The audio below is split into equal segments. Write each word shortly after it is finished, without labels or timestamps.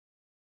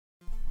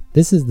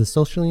This is the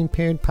Socially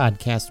Impaired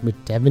Podcast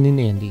with Devon and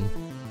Andy.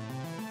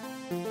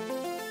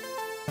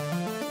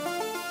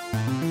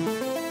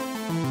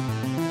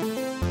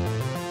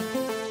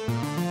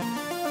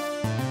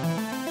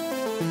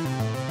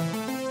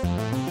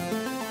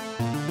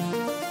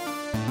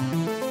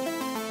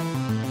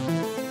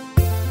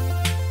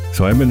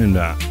 So I've been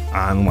into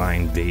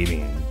online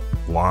dating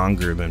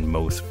longer than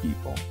most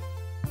people.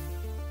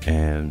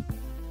 And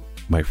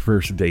my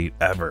first date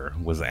ever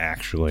was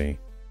actually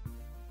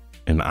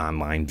an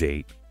online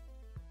date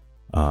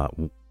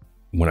when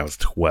I was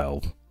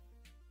 12.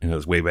 And it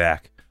was way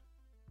back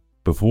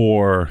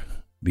before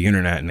the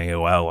internet and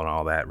AOL and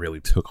all that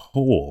really took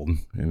hold.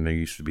 And there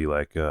used to be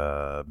like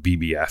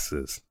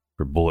BBSs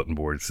for bulletin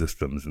board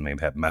systems, and they'd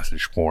have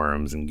message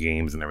forums and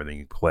games and everything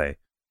you play.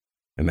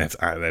 And that's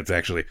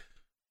actually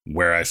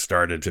where I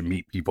started to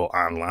meet people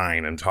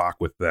online and talk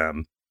with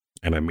them.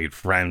 And I made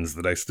friends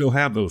that I still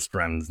have those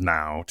friends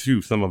now,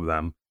 too. Some of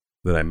them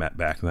that I met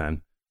back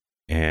then.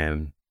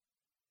 And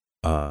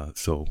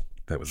so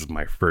that was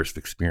my first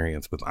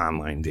experience with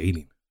online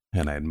dating.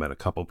 And I had met a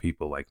couple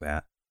people like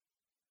that.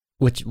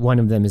 Which one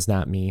of them is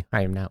not me.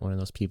 I am not one of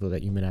those people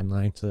that you met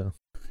online. So,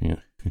 Yeah.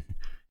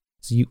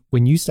 So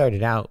when you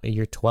started out,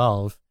 you're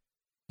 12,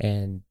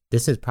 and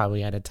this is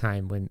probably at a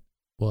time when,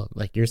 well,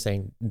 like you're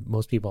saying,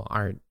 most people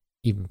aren't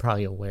even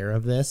probably aware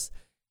of this.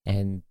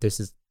 And this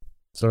is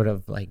sort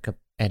of like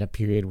at a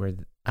period where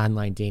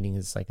online dating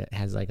is like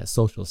has like a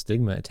social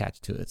stigma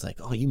attached to it. It's like,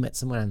 oh, you met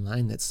someone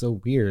online. That's so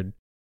weird.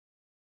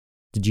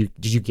 Did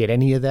you get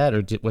any of that,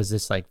 or was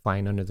this like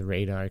flying under the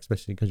radar,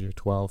 especially because you're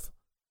 12?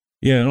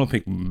 Yeah, I don't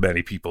think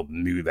many people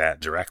knew that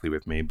directly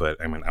with me, but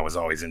I mean, I was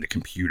always into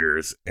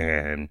computers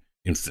and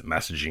instant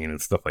messaging and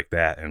stuff like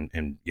that.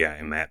 And yeah,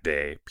 in that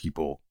day,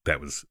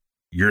 that was,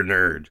 you're a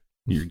nerd,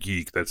 you're a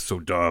geek, that's so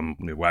dumb.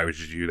 Why would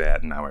you do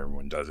that? And now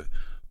everyone does it.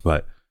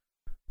 But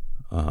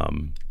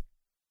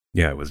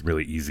yeah, it was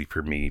really easy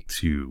for me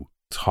to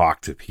talk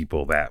to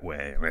people that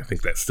way. And I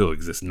think that still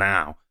exists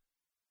now.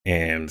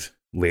 And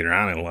later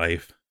on in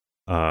life,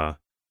 I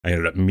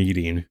ended up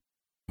meeting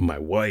my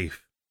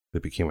wife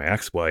that became my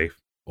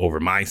ex-wife over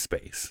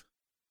MySpace.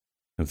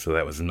 And so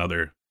that was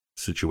another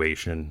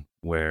situation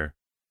where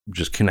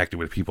just connected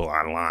with people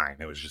online.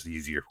 It was just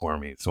easier for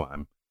me. So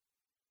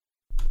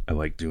I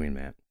like doing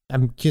that.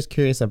 I'm just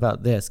curious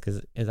about this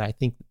because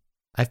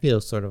I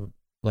feel sort of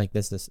like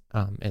this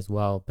as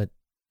well, but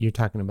you're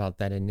talking about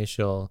that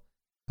initial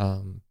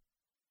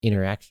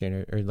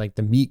interaction or like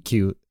the meet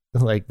cute,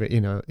 like,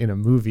 you know, in a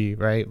movie,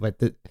 right?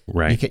 But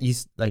Right. you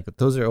like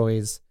those are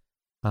always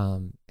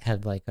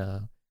have like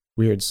a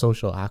weird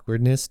social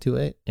awkwardness to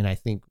it. And I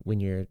think when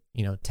you're,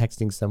 you know,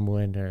 texting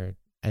someone, or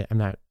I'm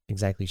not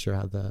exactly sure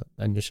how the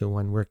initial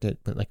one worked,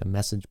 but like a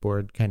message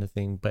board kind of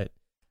thing, but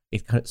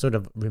it kind of sort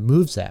of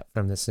removes that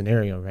from the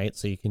scenario, right?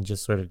 So you can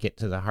just sort of get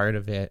to the heart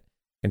of it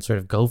and sort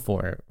of go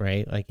for it,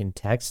 right? Like in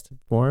text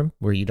form,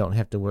 where you don't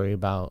have to worry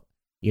about,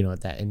 you know,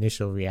 that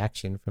initial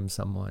reaction from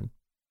someone.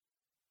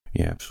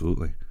 Yeah,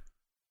 absolutely.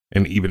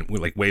 And even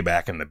like way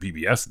back in the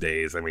BBS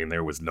days, I mean,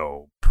 there was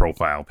no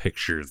profile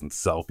pictures and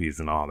selfies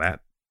and all that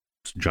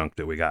junk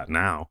that we got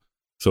now.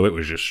 So it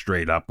was just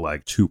straight up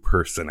like two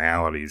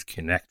personalities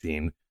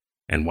connecting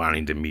and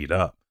wanting to meet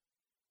up.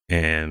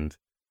 And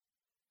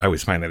I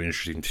always find that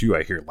interesting too.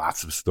 I hear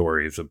lots of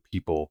stories of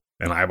people,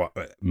 and I've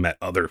met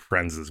other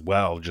friends as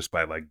well, just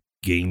by like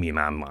gaming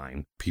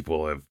online.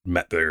 People have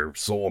met their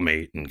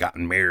soulmate and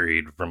gotten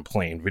married from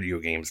playing video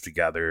games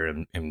together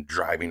and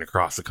driving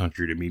across the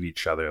country to meet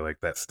each other. Like,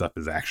 that stuff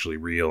is actually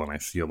real, and I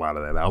see a lot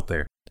of that out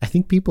there. I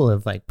think people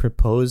have like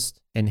proposed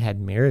and had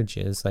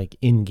marriages like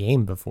in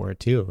game before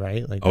too,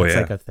 right? Like that's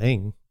like a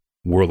thing.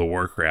 World of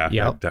Warcraft.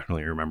 Yep. I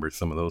definitely remember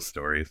some of those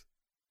stories.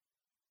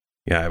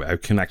 Yeah,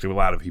 I've connected with a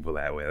lot of people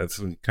that way. That's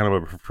kind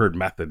of a preferred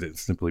method.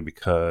 It's simply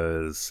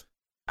because,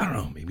 I don't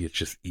know, maybe it's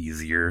just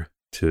easier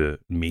to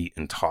meet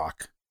and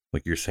talk,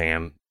 like you're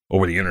saying,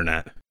 over the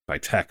internet by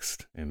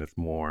text, and it's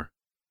more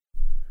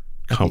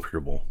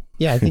comfortable.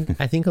 I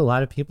think a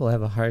lot of people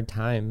have a hard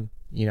time,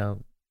 you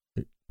know,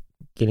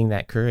 getting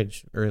that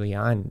courage early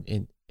on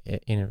in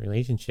a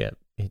relationship.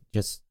 It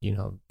just, you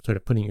know, sort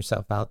of putting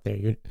yourself out there.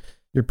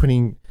 You're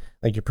putting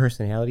like your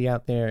personality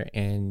out there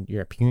and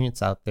your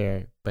appearance out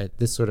there, but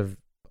this sort of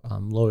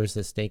lowers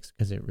the stakes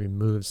because it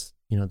removes,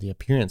 you know, the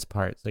appearance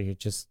part. So you're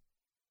just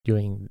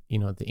doing, you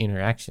know, the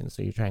interaction.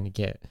 So you're trying to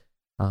get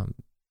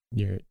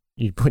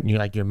you're putting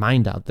your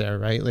mind out there,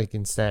 right? Like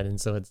instead,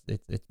 and so it's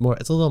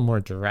a little more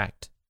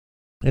direct.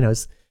 And I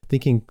was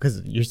thinking,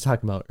 because you're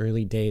talking about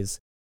early days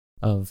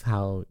of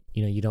how,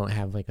 you know, you don't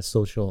have like a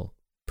social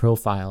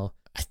profile.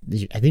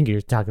 I think you're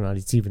talking about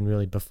it's even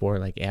really before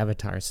like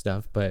avatar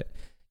stuff, but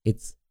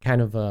it's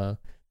kind of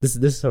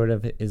this sort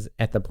of is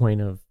at the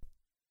point of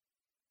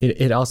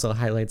it also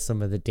highlights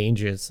some of the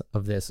dangers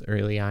of this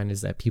early on,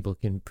 is that people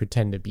can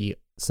pretend to be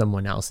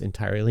someone else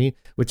entirely,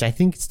 which I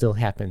think still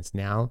happens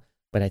now,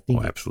 but I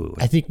think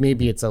absolutely. I think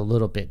maybe it's a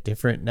little bit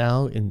different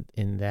now in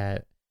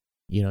that,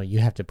 you know, you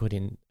have to put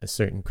in a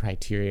certain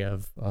criteria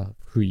of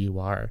who you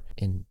are,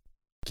 and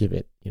give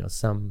it,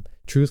 some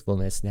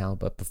truthfulness now.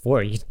 But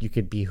before, you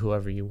could be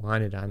whoever you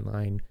wanted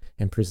online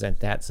and present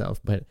that self.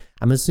 But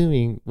I'm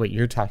assuming what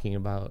you're talking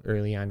about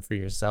early on for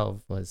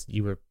yourself was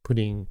you were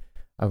putting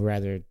a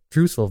rather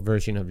truthful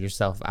version of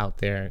yourself out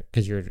there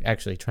because you're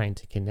actually trying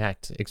to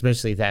connect,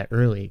 especially that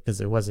early, because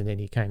there wasn't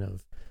any kind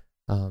of,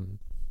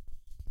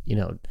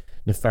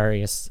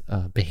 nefarious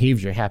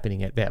behavior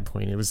happening at that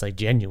point. It was like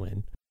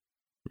genuine.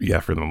 Yeah,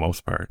 for the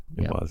most part,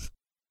 it was.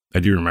 I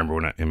do remember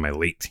when in my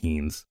late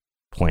teens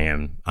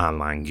playing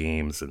online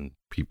games and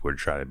people would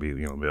try to be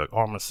like, oh,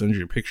 I'm going to send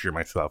you a picture of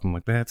myself. I'm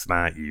like, that's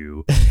not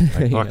you.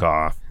 Like, fuck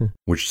off.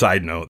 Which,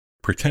 side note,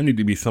 pretending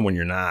to be someone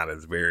you're not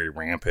is very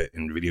rampant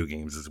in video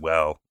games as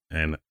well.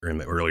 And in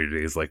the earlier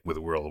days, like with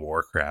World of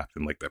Warcraft,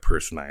 and like the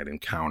person I had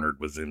encountered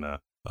was in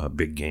a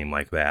big game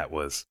like that,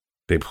 was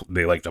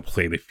they like to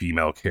play the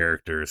female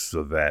characters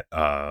so that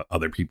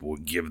other people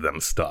would give them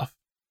stuff.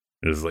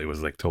 It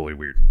was like totally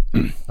weird.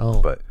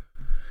 But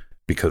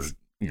because,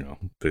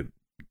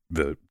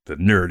 the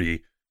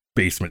nerdy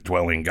basement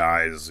dwelling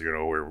guys,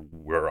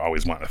 we're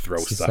always wanting to throw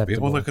stuff.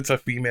 Well, look, it's a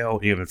female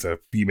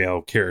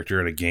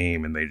character in a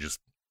game, and they just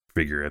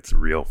figure it's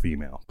real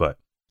female. But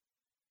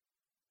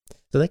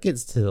so that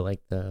gets to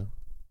like the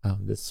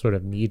this sort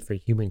of need for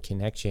human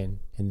connection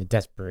and the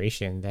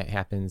desperation that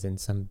happens in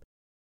some,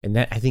 and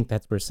that I think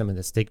that's where some of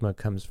the stigma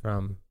comes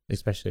from,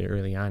 especially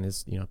early on,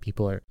 is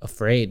people are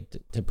afraid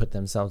to put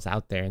themselves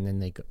out there, and then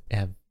they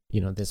have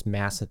this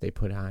mask that they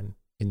put on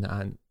in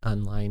the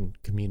online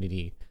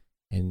community,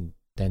 and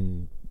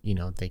then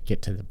they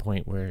get to the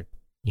point where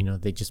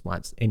they just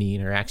want any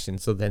interaction,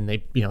 so then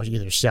they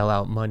either shell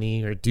out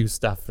money or do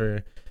stuff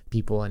for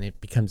people, and it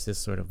becomes this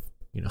sort of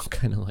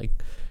kind of like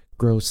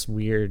gross,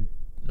 weird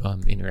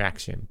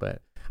interaction.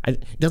 But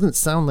it doesn't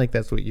sound like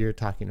that's what you're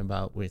talking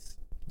about with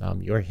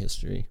your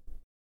history.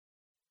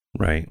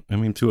 Right. I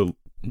mean, to a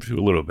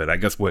little bit. I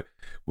guess what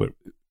I'm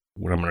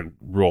going to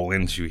roll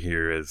into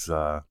here is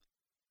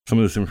some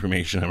of this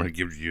information I'm going to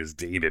give you is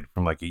dated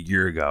from like a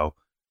year ago,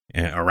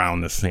 and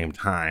around the same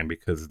time,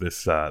 because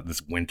this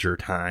winter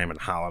time and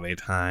holiday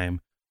time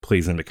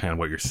plays into kind of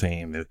what you're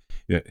saying. That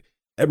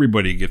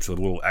everybody gets a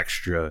little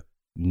extra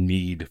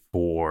need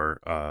for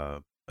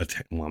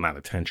not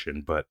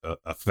attention, but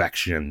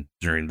affection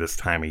during this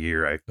time of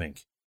year, I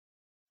think.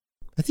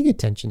 I think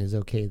attention is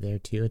okay there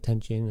too.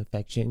 Attention,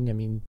 affection. I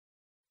mean,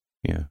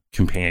 yeah,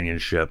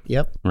 companionship.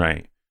 Yep.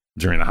 Right.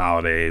 During the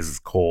holidays, it's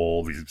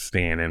cold. You're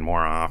staying in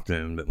more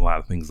often, a lot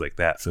of things like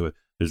that. So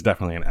there's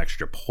definitely an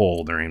extra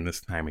pull during this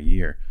time of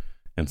year.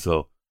 And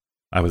so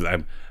I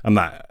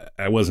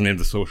wasn't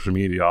into social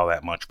media all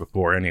that much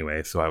before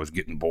anyway. So I was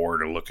getting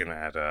bored of looking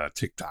at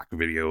TikTok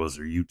videos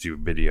or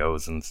YouTube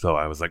videos. And so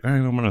I was like, all right,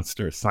 I'm going to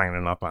start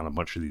signing up on a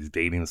bunch of these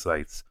dating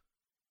sites,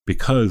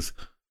 because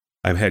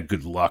I've had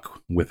good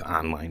luck with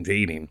online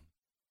dating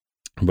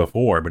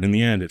before. But in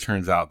the end, it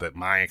turns out that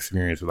my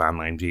experience with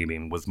online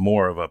dating was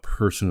more of a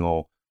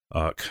personal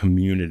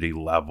community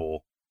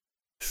level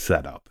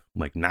setup.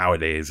 Like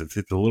nowadays, it's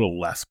a little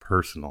less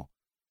personal,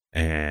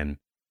 and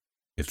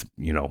it's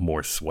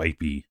more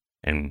swipey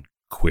and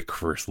quick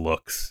first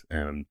looks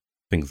and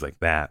things like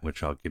that,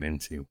 which I'll get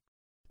into.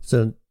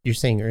 So you're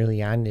saying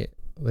early on it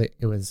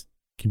was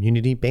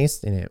community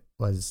based, and it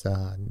was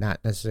not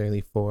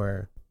necessarily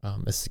for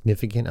a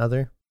significant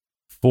other?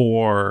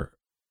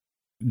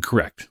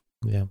 Correct.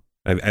 Yeah.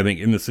 I think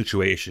in the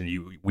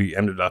situation, we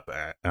ended up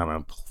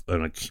on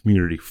a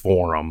community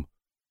forum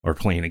or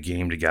playing a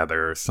game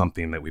together or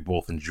something that we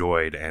both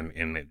enjoyed,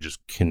 and it just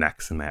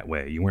connects in that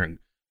way.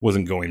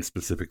 Wasn't going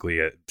specifically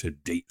to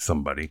date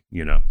somebody,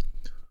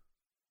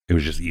 It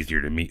was just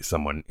easier to meet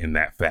someone in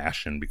that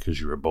fashion because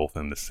you were both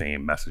in the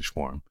same message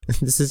form.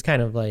 This is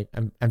kind of like,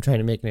 I'm trying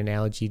to make an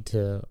analogy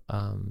to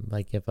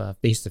like if a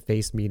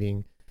face-to-face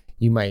meeting,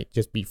 you might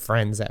just be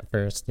friends at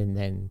first, and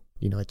then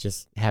it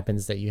just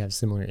happens that you have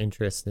similar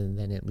interests, and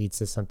then it leads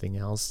to something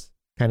else,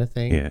 kind of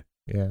thing. Yeah.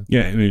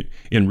 I mean,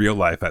 in real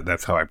life,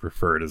 that's how I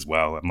prefer it as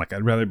well. I'm like,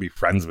 I'd rather be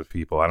friends with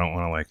people. I don't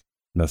want to like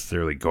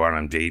necessarily go out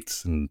on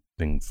dates and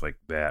things like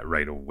that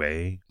right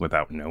away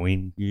without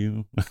knowing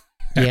you.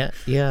 yeah,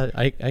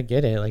 I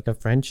get it. Like a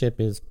friendship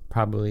is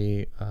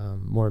probably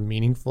more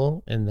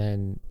meaningful, and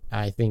then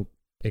I think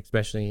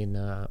especially in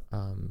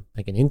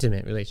like an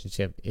intimate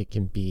relationship, it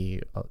can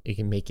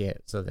make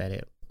it so that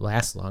it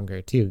lasts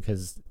longer too.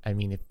 Because I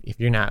mean, if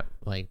you're not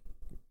like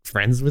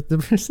friends with the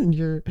person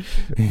you're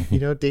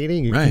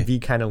dating, it can be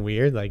kind of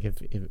weird. Like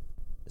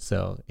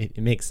so it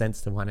makes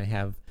sense to want to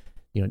have,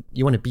 you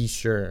want to be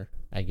sure,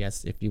 I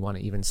guess, if you want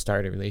to even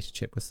start a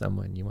relationship with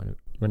someone, you want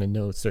to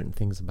know certain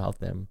things about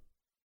them.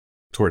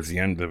 Towards the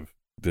end of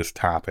this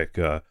topic,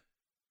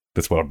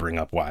 that's what I'll bring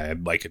up why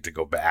I'd like it to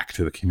go back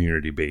to the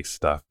community-based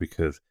stuff,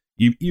 because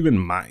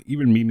even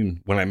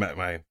meeting when I met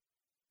my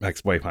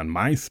ex-wife on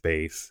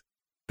MySpace,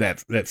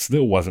 that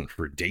still wasn't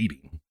for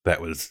dating.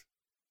 That was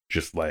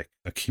just like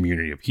a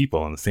community of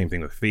people. And the same thing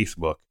with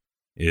Facebook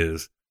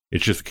it's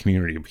just a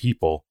community of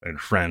people and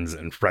friends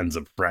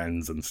of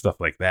friends and stuff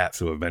like that.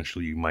 So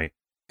eventually you might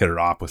hit it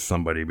off with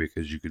somebody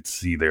because you could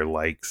see their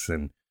likes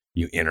and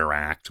you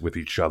interact with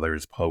each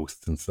other's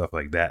posts and stuff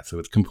like that. So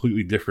it's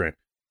completely different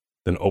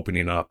than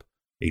opening up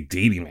a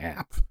dating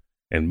app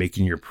and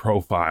making your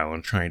profile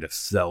and trying to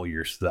sell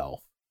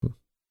yourself.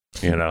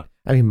 You know,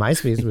 I mean,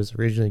 MySpace was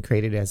originally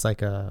created as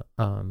like a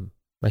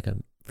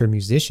for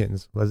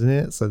musicians, wasn't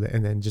it? So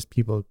and then just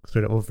people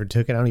sort of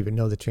overtook it. I don't even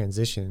know the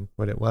transition,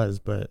 what it was,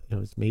 but it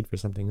was made for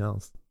something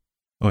else.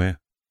 Oh yeah,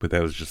 but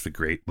that was just a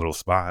great little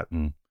spot.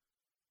 And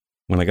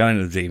when I got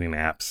into dating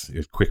apps,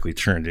 it quickly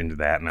turned into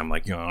that. And I'm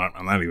like,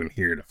 I'm not even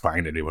here to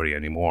find anybody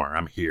anymore.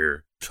 I'm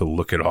here to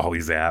look at all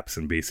these apps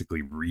and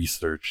basically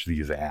research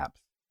these apps.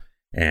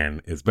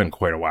 And it's been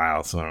quite a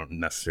while, so I don't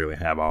necessarily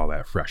have all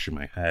that fresh in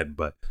my head.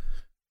 But,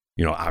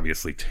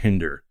 obviously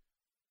Tinder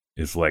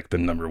is like the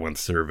number one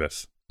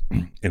service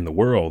in the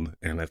world.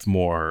 And it's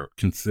more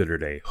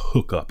considered a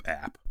hookup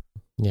app.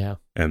 Yeah.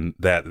 And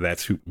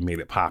that's who made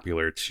it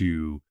popular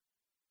to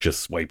just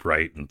swipe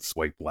right and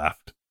swipe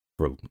left.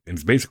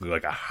 It's basically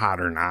like a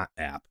hot or not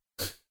app.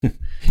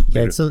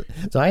 Yeah, so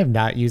I have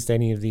not used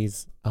any of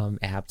these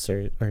apps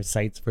or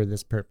sites for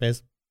this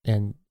purpose.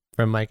 And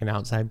from like an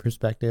outside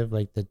perspective,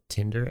 like the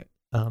Tinder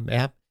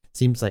app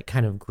seems like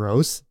kind of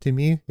gross to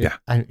me. Yeah.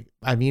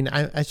 I mean,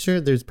 I'm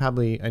sure there's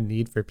probably a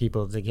need for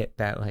people to get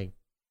that, like,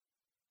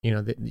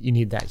 you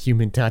need that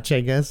human touch,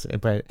 I guess.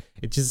 But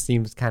it just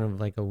seems kind of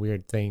like a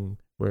weird thing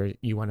where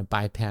you want to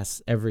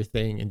bypass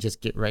everything and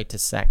just get right to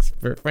sex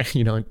for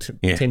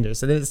Tinder.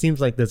 So then it seems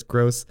like this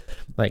gross,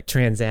 like,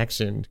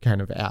 transaction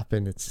kind of app,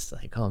 and it's just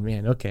like, oh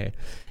man, okay.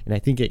 And I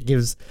think it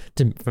gives,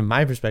 from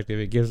my perspective,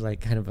 it gives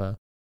like kind of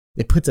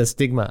it puts a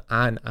stigma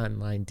on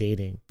online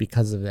dating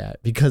because of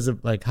that, because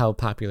of like how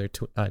popular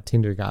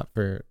Tinder got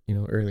for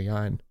early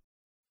on.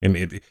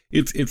 And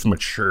it's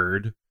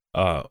matured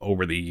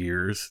over the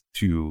years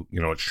to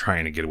it's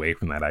trying to get away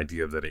from that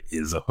idea that it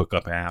is a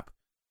hookup app.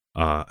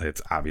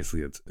 It's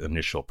obviously its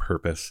initial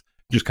purpose,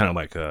 just kind of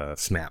like a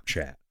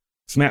Snapchat.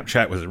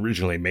 Snapchat was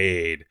originally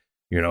made,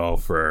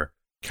 for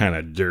kind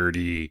of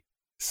dirty,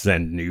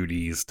 send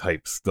nudies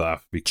type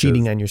stuff. Because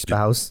cheating on your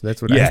spouse.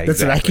 That's what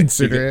I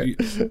consider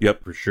it.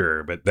 Yep, for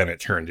sure. But then it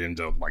turned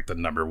into like the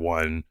number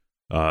one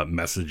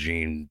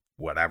messaging,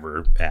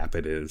 whatever app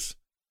it is.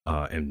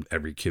 And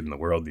every kid in the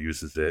world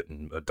uses it,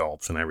 and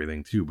adults and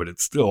everything too. But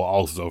it's still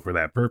also for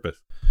that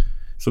purpose.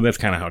 So that's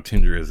kind of how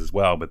Tinder is as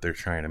well, but they're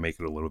trying to make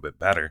it a little bit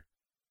better.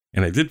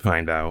 And I did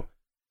find out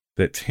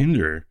that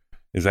Tinder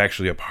is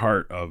actually a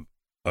part of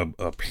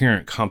a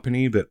parent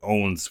company that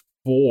owns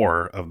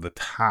 4 of the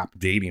top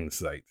dating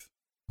sites.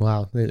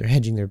 Wow, they're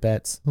hedging their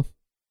bets.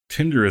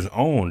 Tinder is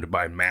owned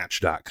by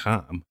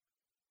Match.com,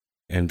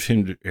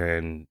 and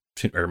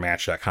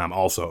Match.com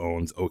also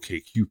owns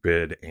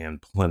OkCupid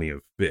and Plenty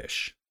of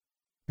Fish.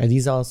 Are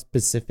these all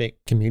specific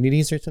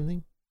communities or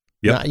something?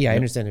 Yep. I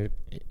understand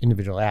they're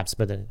individual apps,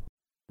 but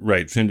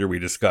right, Tinder we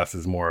discussed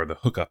is more of the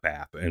hookup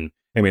app. And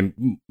I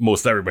mean,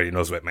 most everybody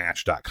knows what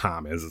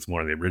Match.com is. It's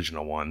one of the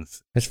original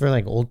ones. It's for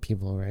like old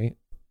people, right?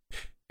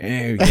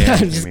 Yeah,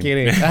 I'm just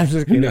kidding.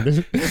 No.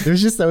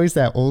 There's just always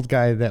that old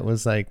guy that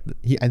was like,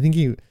 I think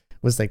he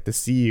was like the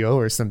CEO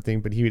or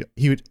something, but he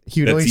would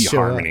always show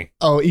eHarmony. Up.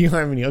 Oh,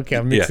 eHarmony. Okay,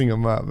 I'm mixing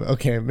them up.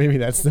 Okay, maybe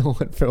that's the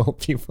one for old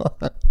people.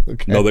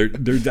 Okay. No, they're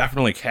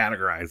definitely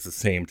categorized the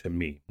same to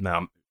me.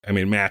 Now, I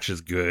mean, Match is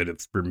good.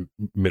 It's for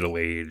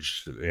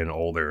middle-aged and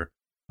older.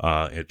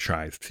 It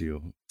tries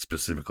to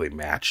specifically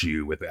match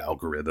you with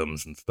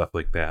algorithms and stuff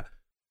like that.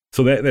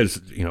 So that's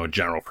a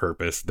general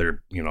purpose.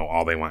 They're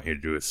all they want you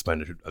to do is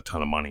spend a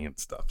ton of money and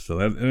stuff. So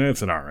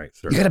that's an all right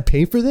service. You gotta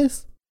pay for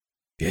this?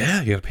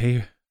 Yeah, you gotta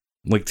pay.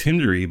 Like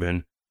Tinder,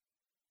 even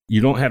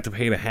you don't have to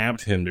pay to have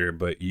Tinder,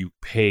 but you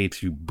pay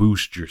to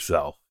boost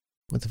yourself.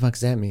 What the fuck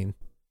does that mean?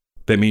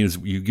 That means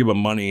you give them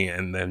money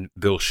and then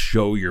they'll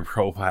show your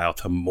profile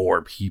to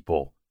more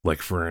people,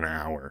 like for an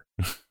hour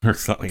or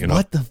something.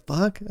 What the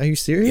fuck? Are you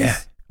serious?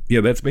 Yeah.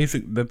 That's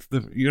basic. That's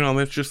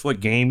that's just like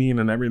gaming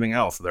and everything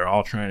else. They're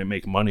all trying to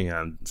make money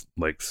on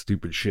like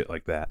stupid shit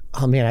like that.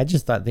 Oh man, I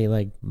just thought they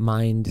like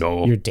mined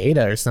your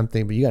data or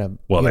something, but you gotta.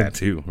 Well, that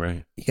too,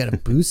 right? You gotta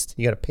boost.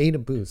 You gotta pay to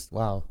boost.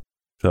 Wow.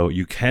 So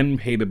you can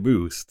pay to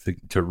boost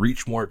to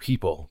reach more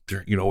people,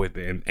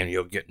 and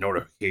you'll get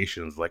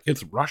notifications like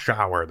it's rush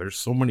hour. There's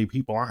so many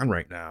people on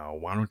right now.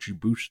 Why don't you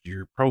boost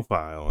your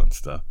profile and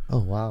stuff?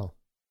 Oh, wow.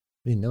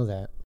 I didn't know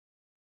that.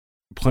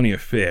 Plenty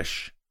of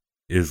Fish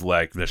is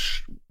like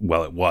it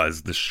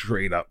was the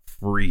straight up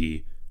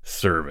free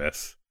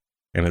service,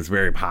 and it's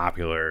very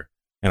popular.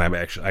 And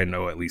I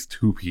know at least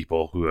 2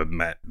 people who have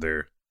met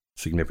their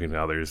significant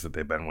others that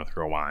they've been with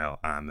for a while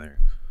on there.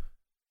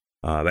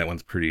 That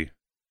one's pretty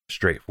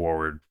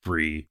straightforward,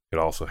 free. It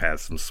also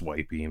has some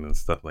swiping and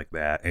stuff like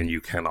that, and you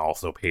can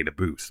also pay to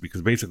boost,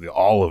 because basically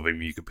all of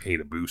them you can pay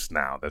to boost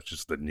now. That's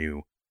just the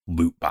new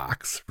loot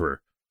box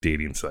for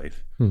dating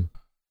sites.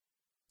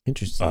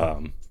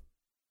 Interesting.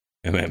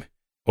 And then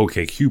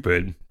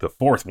OkCupid, the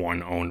 4th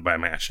one owned by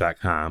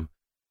Match.com.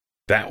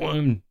 That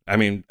one, I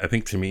mean, I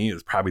think to me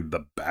is probably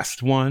the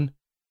best one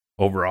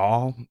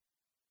overall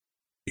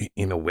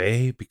in a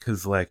way,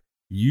 because like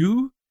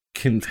you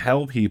can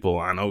tell people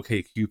on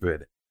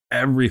OkCupid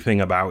everything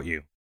about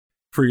you.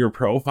 for your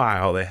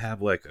profile, they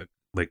have like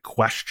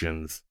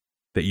questions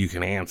that you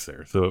can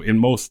answer. So in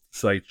most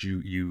sites,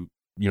 you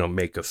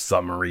make a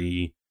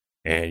summary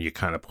and you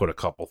kind of put a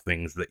couple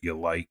things that you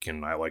like,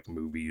 and I like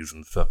movies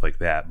and stuff like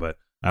that. But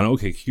on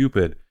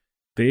OkCupid,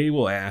 they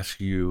will ask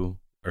you,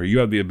 or you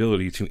have the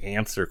ability to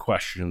answer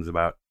questions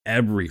about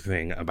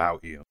everything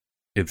about you.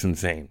 It's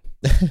insane.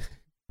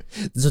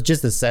 So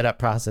just the setup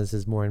process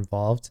is more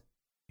involved?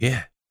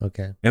 Yeah.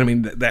 Okay. And I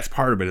mean, that's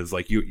part of it is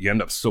like you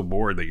end up so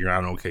bored that you're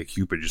on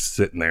OkCupid just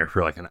sitting there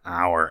for like an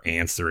hour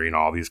answering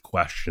all these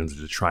questions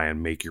to try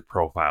and make your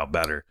profile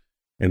better.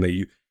 And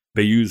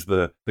they use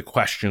the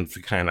questions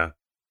to kind of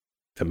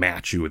to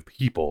match you with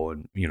people,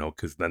 and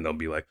because then they'll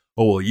be like,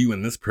 oh, well, you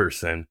and this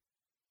person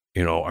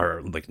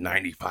are like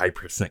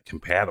 95%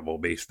 compatible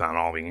based on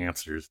all the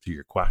answers to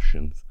your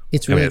questions.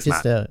 It's really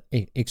just a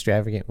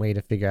extravagant way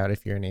to figure out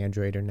if you're an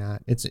Android or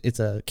not. It's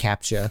a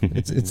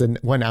CAPTCHA. It's a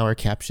 1 hour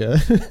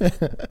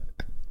CAPTCHA.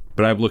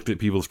 But I've looked at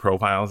people's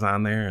profiles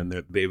on there,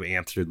 and they've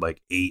answered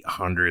like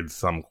 800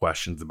 some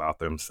questions about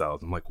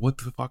themselves. I'm like, what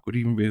the fuck would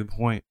even be the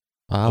point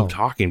of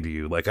talking to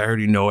you? Like, I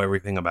already know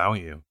everything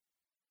about you.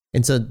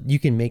 And so you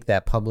can make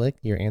that public,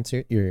 your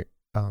answer,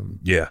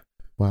 yeah.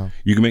 Wow.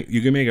 You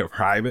can make it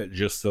private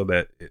just so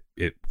that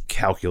it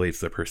calculates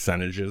the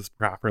percentages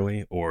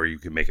properly, or you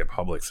can make it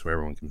public so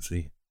everyone can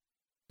see.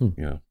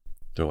 Yeah.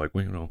 They're like,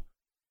 well,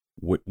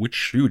 which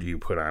shoe do you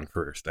put on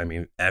first? I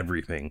mean,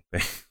 everything.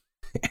 They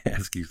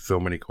ask you so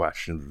many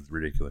questions. It's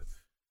ridiculous,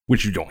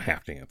 which you don't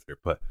have to answer.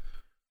 But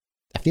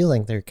I feel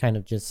like they're kind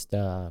of just,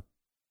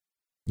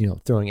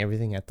 throwing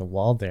everything at the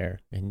wall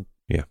there, and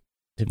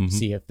to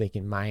see if they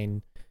can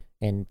mine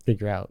and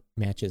figure out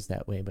matches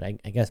that way. But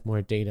I guess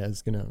more data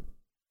is going to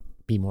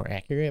be more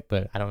accurate,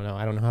 but I don't know.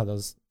 I don't know how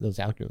those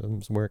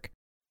algorithms work.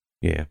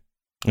 Yeah.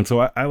 And so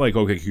I like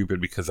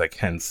OkCupid because I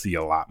can see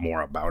a lot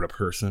more about a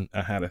person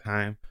ahead of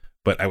time,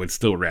 but I would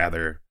still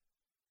rather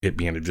it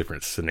be in a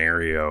different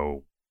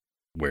scenario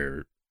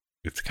where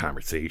it's a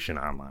conversation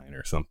online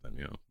or something,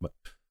 but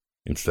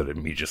instead of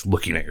me just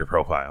looking at your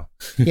profile.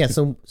 Yeah.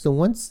 So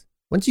once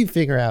you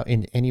figure out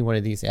in any one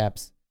of these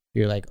apps,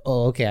 you're like,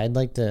 oh, okay, I'd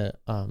like to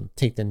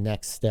take the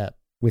next step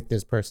with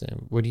this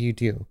person. What do you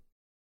do?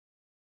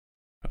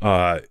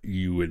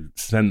 You would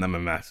send them a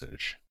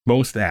message.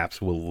 Most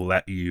apps will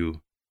let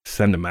you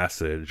send a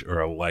message or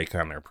a like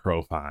on their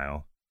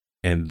profile,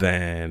 and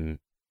then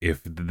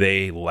if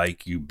they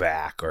like you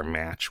back or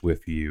match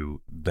with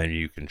you, then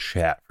you can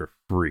chat for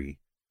free.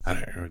 I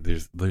don't know.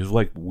 There's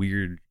like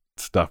weird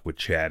stuff with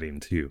chatting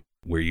too,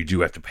 where you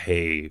do have to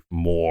pay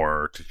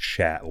more to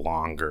chat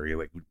longer. You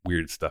like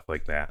weird stuff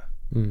like that.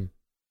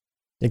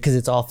 Because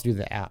it's all through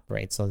the app,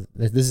 right? So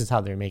this is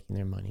how they're making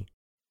their money.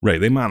 Right.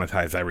 They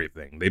monetize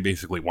everything. They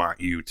basically want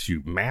you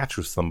to match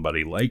with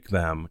somebody, like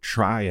them,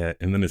 try it,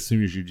 and then as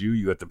soon as you do,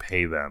 you have to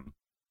pay them,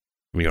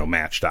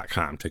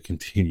 Match.com to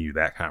continue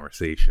that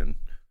conversation.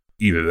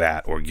 Either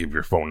that or give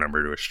your phone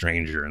number to a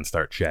stranger and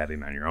start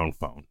chatting on your own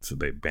phone. So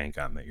they bank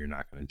on that you're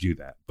not going to do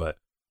that. But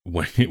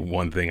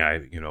one thing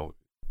I,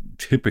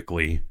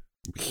 typically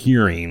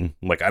hearing,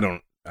 like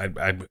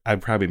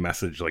I'd probably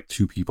message like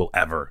 2 people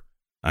ever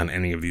on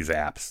any of these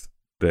apps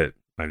that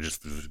I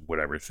just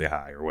whatever, say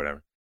hi or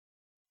whatever.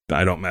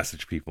 I don't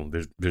message people.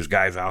 There's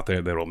guys out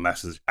there that will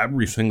message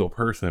every single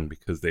person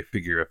because they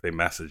figure if they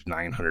message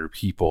 900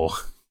 people,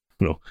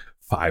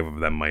 5 of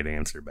them might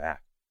answer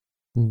back.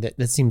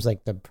 That seems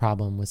like the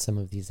problem with some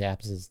of these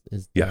apps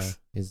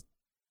is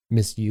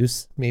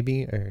misuse,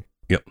 maybe, or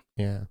yep,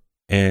 yeah.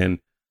 And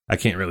I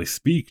can't really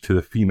speak to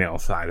the female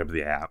side of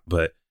the app,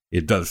 but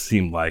it does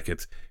seem like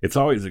it's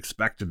always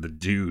expected the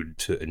dude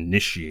to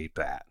initiate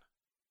that.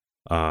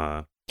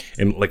 And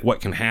like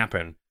what can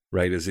happen,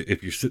 right, is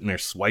if you're sitting there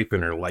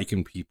swiping or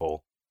liking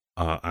people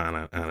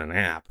on an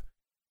app,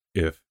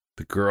 if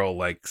the girl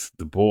likes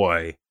the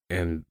boy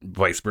and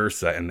vice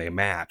versa and they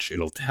match,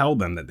 it'll tell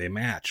them that they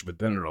match, but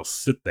then it'll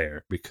sit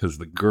there because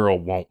the girl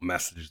won't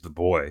message the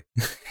boy.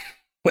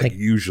 like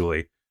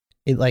usually.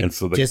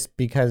 Just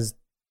because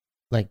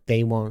like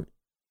they won't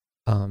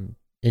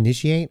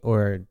initiate,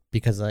 or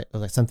because like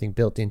something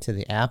built into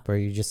the app, or are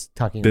you just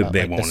talking about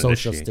like the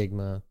social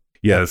stigma?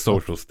 Yeah, the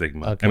social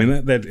stigma. Okay. I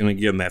mean, that, and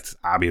again, that's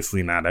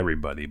obviously not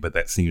everybody, but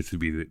that seems to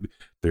be,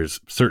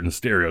 there's certain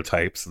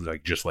stereotypes,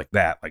 like just like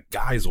that. Like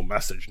guys will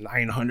message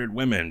 900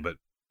 women, but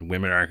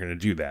women aren't going to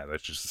do that.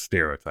 That's just a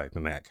stereotype,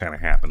 and that kind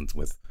of happens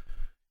with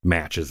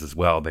matches as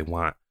well.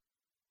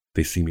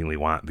 They seemingly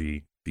want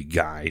the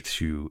guy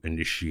to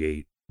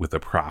initiate with a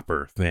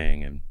proper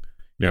thing, and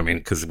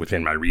because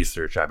within my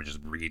research, I was just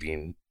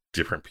reading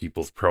different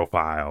people's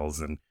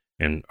profiles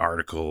and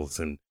articles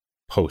and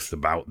posts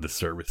about the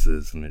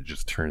services, and it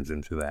just turns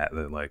into that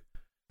like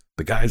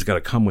the guy's got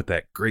to come with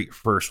that great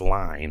first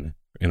line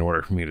in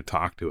order for me to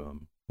talk to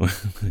him.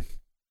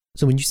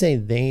 So when you say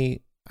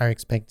they are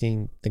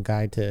expecting the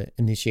guy to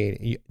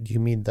initiate, do you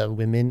mean the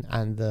women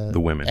on the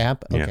women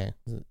app? Yeah. Okay,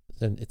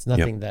 so it's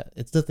nothing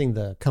it's nothing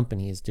the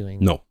company is doing.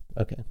 No.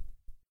 Okay.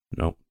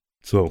 No.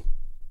 So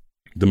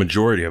the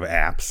majority of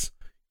apps,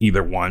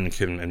 either one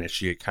can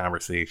initiate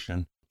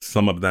conversation,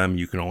 Some of them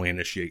you can only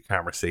initiate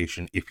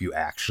conversation if you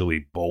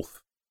actually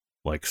both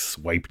like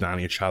swiped on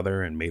each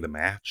other and made a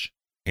match.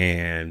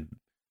 And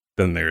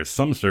then there's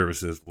some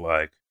services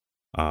like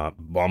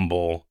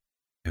Bumble,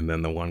 and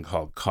then the one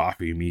called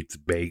Coffee Meets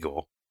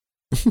Bagel.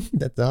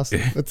 That's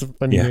awesome. That's a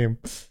funny name.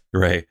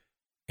 Right.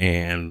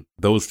 And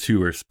those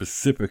two are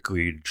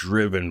specifically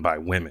driven by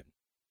women.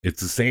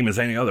 It's the same as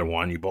any other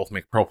one. You both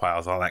make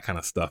profiles, all that kind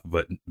of stuff,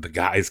 but the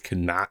guys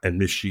cannot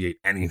initiate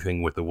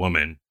anything with a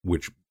woman,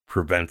 which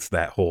prevents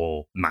that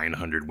whole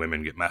 900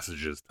 women get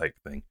messages type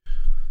thing.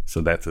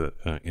 So that's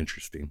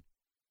interesting.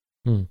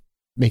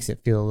 Makes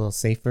it feel a little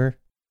safer.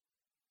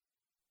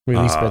 Or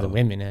at least for the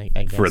women, I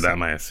guess. For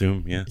them, I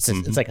assume, yeah. It's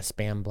like a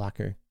spam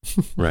blocker.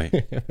 Right.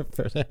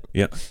 For them.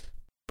 Yeah.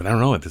 But I don't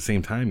know, at the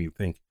same time, you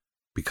think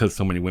because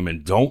so many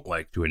women don't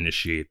like to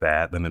initiate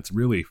that, then it's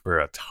really for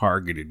a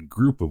targeted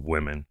group of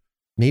women.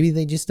 Maybe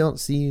they just don't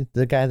see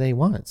the guy they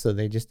want, so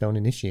they just don't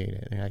initiate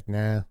it. They're like,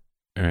 nah.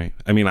 All right.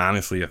 I mean,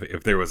 honestly,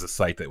 if there was a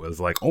site that was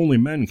like only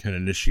men can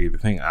initiate the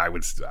thing, I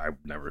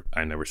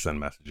never send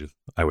messages.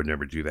 I would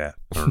never do that.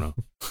 I don't know.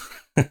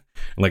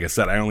 Like I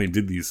said, I only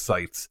did these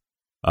sites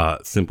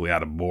simply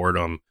out of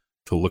boredom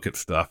to look at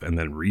stuff and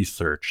then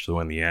research. So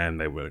in the end,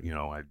 they would,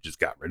 I just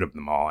got rid of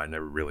them all. I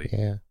never really.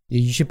 Yeah.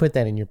 You should put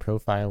that in your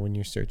profile when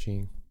you're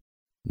searching.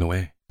 No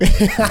way.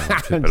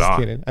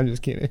 I'm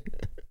just kidding.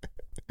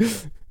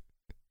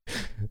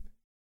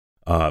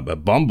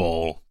 But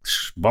Bumble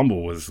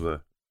is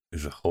a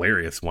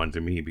hilarious one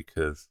to me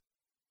because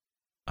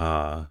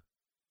from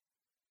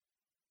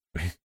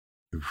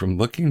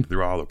looking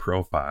through all the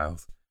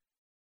profiles,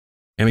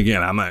 and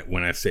again,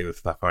 when I say this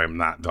stuff, I'm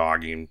not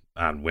dogging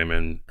on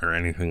women or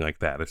anything like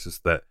that. It's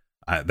just that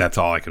that's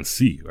all I can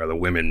see are the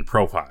women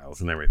profiles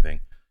and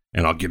everything.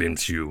 And I'll get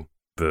into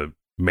the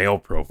male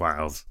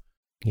profiles.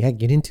 Yeah,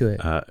 get into it.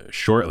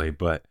 Shortly,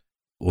 but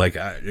like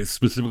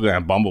specifically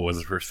on Bumble was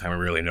the first time I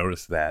really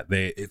noticed that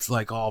it's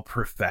like all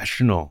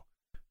professional.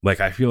 Like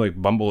I feel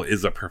like Bumble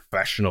is a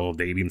professional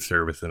dating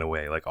service in a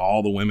way. Like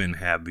all the women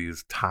have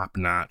these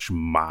top-notch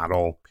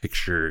model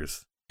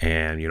pictures,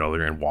 and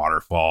they're in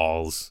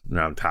waterfalls,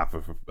 on top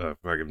of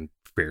fucking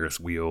Ferris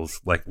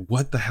wheels. Like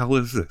what the hell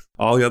is this?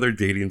 All the other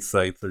dating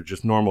sites are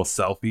just normal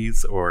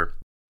selfies or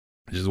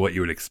just what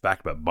you would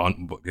expect, but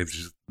Bumble, it's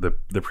just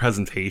the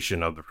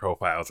presentation of the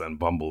profiles on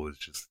Bumble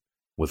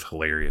was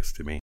hilarious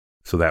to me.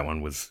 So that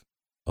one was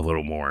a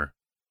little more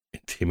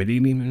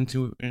intimidating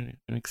to an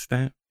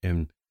extent,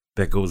 and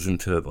that goes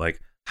into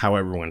like how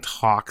everyone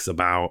talks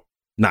about,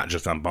 not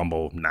just on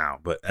Bumble now,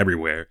 but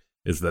everywhere,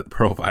 is that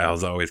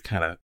profiles always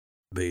kind of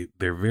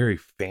they're very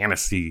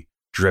fantasy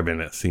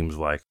driven. It seems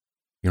like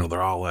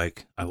they're all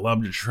like, I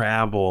love to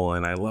travel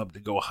and I love to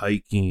go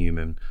hiking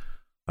and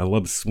I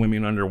love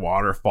swimming under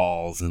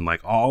waterfalls and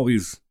like all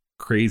these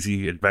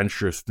crazy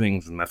adventurous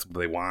things, and that's what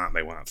they want.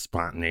 They want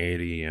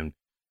spontaneity and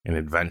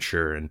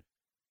adventure. And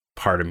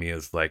part of me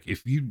is like,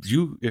 if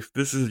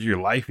this is your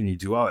life and you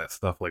do all that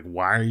stuff, like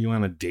why are you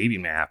on a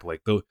dating app?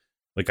 Like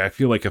I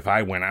feel like if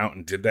I went out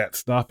and did that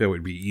stuff, it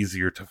would be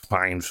easier to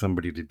find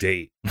somebody to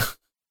date.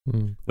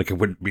 Like it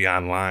wouldn't be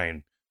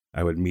online.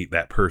 I would meet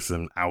that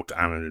person out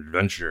on an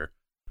adventure.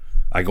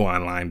 I go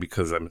online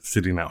because I'm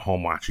sitting at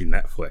home watching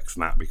Netflix,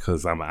 not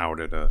because I'm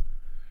out at a,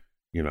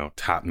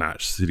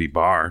 top-notch city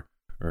bar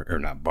or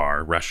not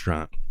bar,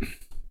 restaurant.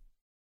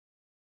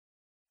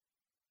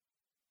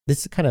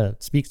 This kind of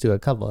speaks to a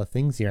couple of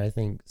things here, I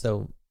think.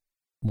 So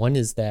one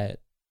is that,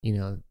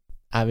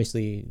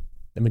 obviously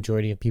the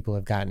majority of people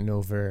have gotten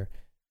over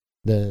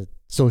the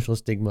social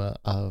stigma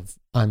of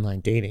online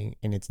dating,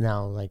 and it's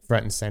now like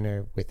front and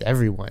center with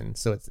everyone.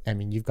 So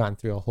you've gone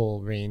through a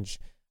whole range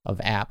of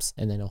apps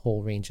and then a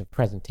whole range of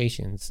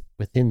presentations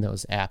within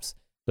those apps.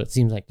 So it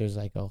seems like there's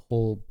like a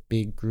whole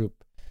big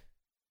group,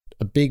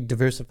 a big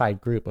diversified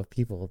group of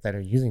people that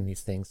are using these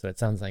things. So it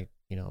sounds like,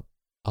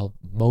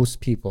 most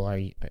people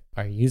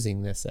are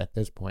using this at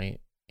this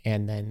point.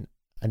 And then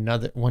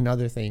one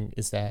other thing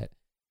is that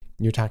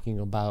you're talking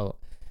about,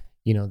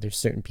 there's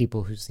certain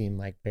people who seem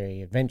like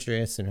very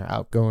adventurous and are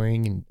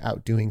outgoing and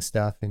out doing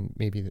stuff, and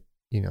maybe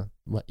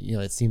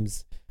it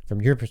seems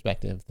from your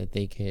perspective that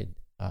they could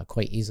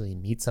quite easily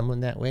meet someone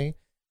that way.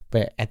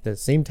 But at the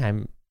same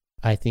time,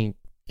 I think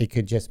it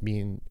could just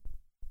mean,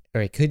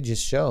 or it could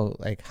just show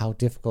like how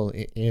difficult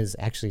it is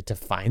actually to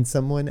find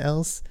someone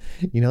else.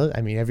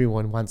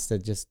 Everyone wants to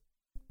just,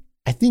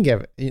 I think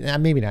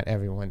maybe not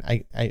everyone.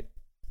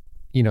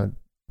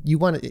 You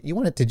want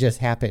it to just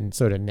happen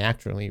sort of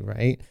naturally,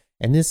 right?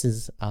 And this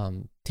is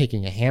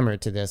taking a hammer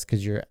to this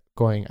because you're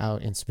going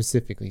out and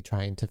specifically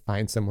trying to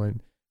find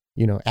someone,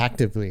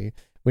 actively,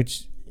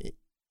 which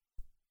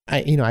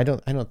I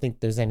don't think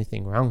there's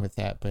anything wrong with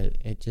that, but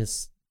it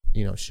just,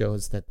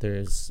 shows that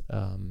there's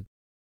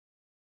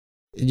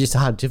just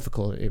how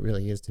difficult it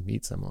really is to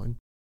meet someone.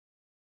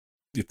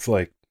 It's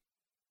like,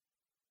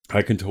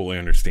 I can totally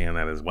understand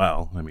that as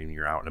well. I mean,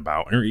 you're out and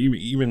about, or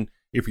even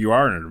if you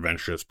are an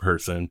adventurous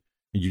person,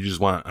 you just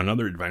want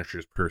another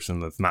adventurous person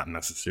that's not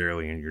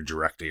necessarily in your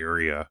direct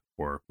area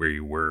or where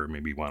you were.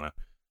 Maybe you want to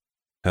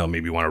hell,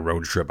 maybe you want a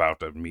road trip out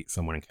to meet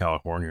someone in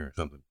California or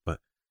something. But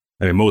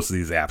I mean, most of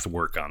these apps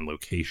work on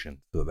location,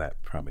 so that's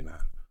probably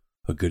not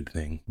a good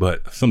thing.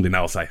 But something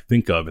else I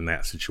think of in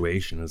that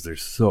situation is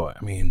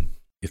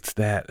it's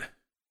that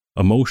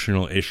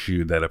emotional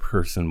issue that a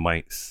person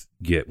might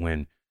get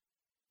when,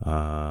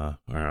 I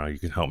don't know, you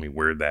can help me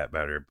word that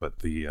better, but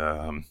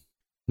the,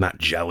 not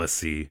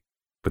jealousy,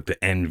 but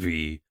the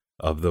envy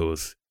of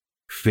those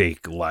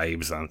fake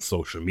lives on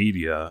social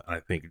media, I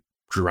think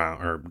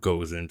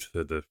goes into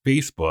the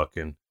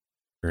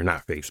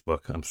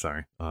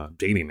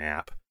dating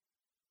app.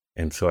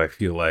 And so I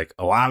feel like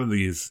a lot of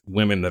these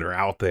women that are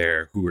out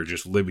there who are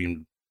just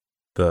living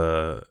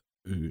the,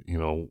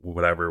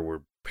 whatever,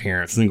 we're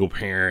single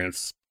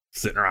parents,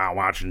 sitting around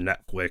watching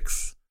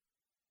Netflix,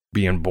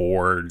 being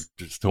bored,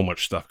 just so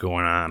much stuff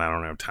going on. I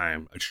don't have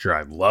time. Sure,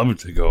 I'd love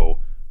to go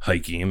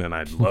hiking and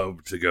I'd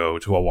love to go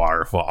to a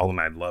waterfall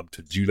and I'd love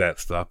to do that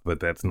stuff, but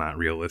that's not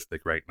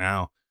realistic right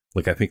now.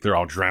 Like, I think they're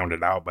all drowned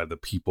out by the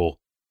people.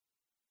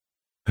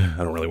 I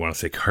don't really want to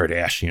say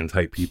Kardashian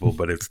type people,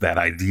 but it's that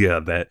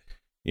idea that,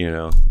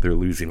 they're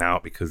losing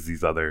out because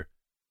these other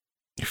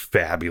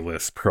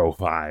fabulous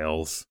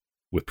profiles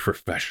with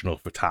professional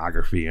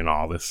photography and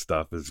all this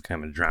stuff is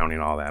kind of drowning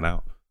all that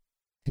out.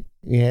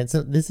 Yeah,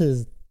 so this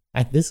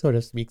sort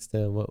of speaks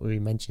to what we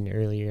mentioned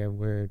earlier,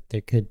 where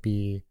there could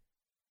be,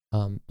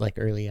 like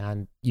early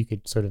on, you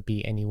could sort of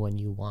be anyone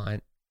you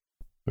want.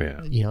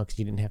 Yeah. Because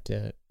you didn't have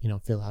to,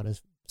 fill out a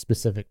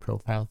specific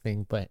profile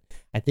thing. But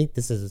I think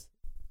this is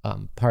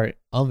part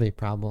of a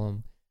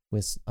problem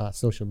with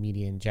social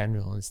media in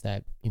general, is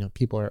that,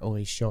 people are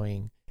always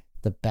showing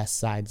the best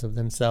sides of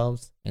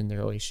themselves, and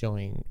they're always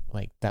showing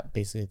like that,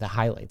 basically the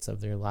highlights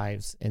of their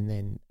lives. And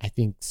then I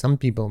think some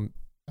people,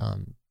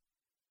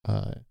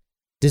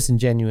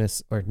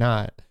 disingenuous or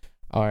not,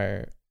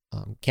 are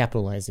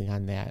capitalizing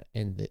on that,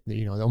 and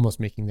almost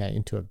making that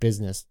into a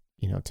business,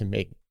 to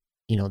make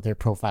their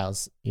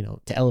profiles,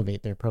 to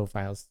elevate their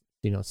profiles,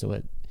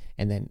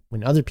 and then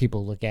when other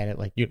people look at it,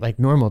 like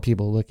normal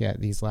people look at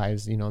these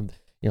lives,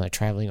 like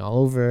traveling all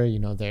over,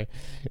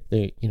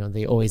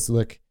 they always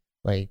look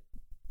like,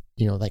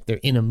 like they're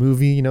in a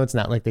movie. It's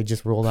not like they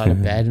just rolled out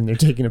of bed and they're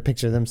taking a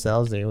picture of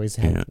themselves. They always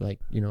have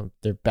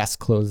their best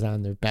clothes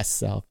on, their best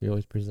self. They're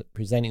always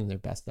presenting their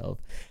best self.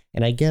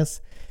 And I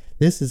guess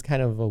this is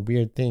kind of a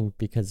weird thing,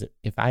 because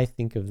if I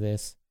think of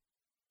this,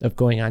 of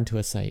going onto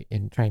a site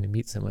and trying to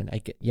meet someone,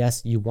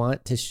 yes, you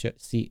want to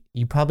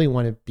you probably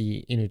want to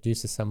be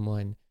introduced to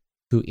someone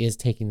who is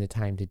taking the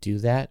time to do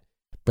that.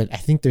 But I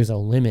think there's a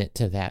limit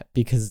to that,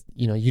 because,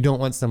 you don't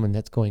want someone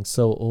that's going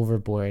so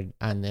overboard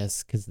on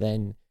this, because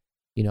then,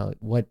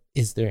 what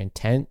is their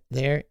intent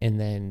there? And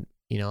then,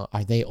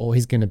 are they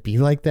always going to be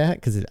like that?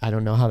 Because I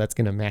don't know how that's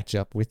going to match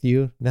up with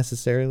you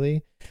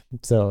necessarily.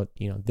 So,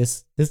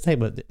 there's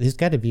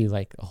got to be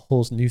like a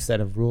whole new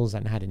set of rules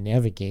on how to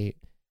navigate,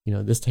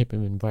 this type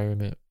of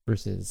environment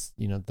versus,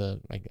 I'm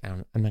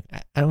going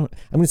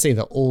to say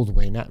the old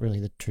way, not really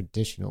the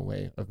traditional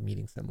way of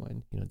meeting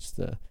someone,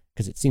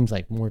 because it seems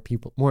like more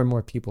and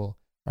more people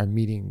are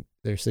meeting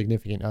their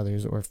significant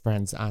others or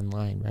friends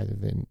online rather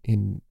than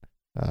in,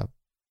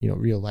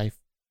 real life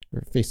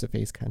or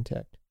face-to-face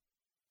contact.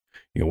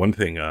 One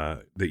thing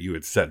that you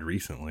had said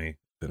recently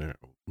that I'm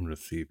going to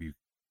see if you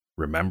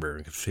remember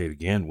and can say it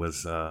again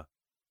was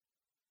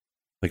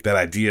like that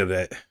idea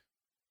that,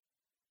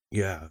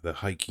 the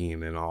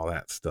hiking and all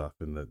that stuff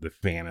and the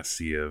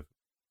fantasy of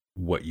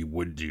what you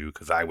would do,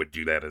 because I would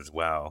do that as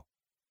well.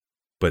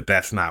 But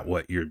that's not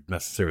what you're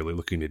necessarily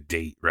looking to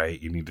date,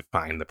 right? You need to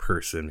find the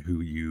person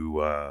who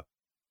you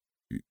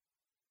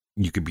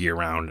could be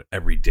around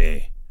every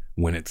day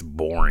when it's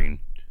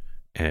boring.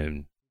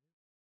 And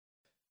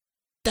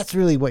that's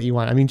really what you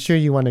want. I mean, sure,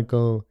 you want to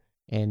go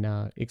and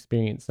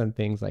experience some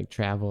things like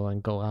travel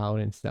and go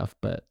out and stuff,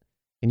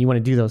 and you want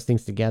to do those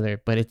things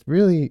together. But it's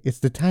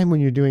the time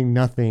when you're doing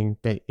nothing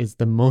that is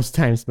the most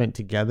time spent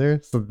together.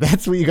 So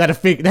that's what you got to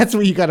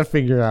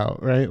figure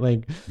out, right?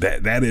 Like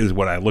that is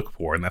what I look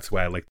for, and that's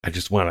why I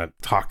just want to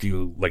talk to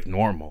you like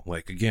normal.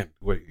 Like, again,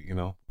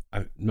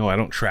 I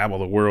don't travel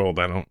the world.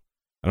 I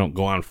don't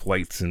go on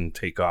flights and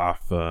take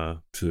off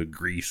to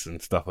Greece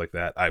and stuff like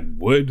that. I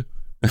would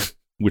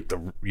with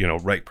the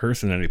right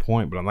person at any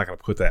point, but I'm not going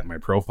to put that in my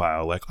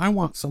profile. Like, I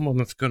want someone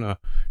that's going to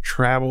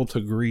travel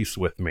to Greece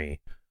with me.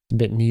 A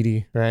bit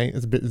needy, right?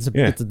 It's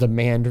a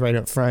demand right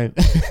up front.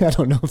 I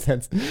don't know if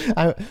that's,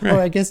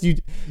 or I guess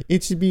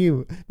it should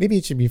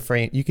be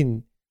framed. You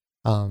can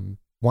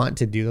want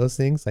to do those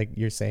things like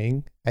you're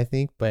saying, I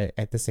think, but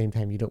at the same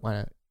time, you don't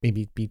want to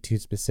maybe be too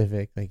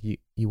specific. Like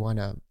you want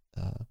to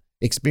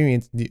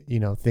experience,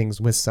 things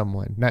with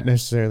someone, not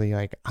necessarily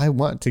like, I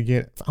want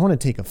to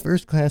take a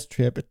first class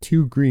trip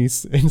to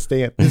Greece and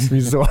stay at this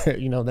resort.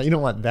 You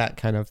don't want that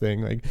kind of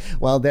thing. Like,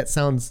 well, that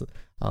sounds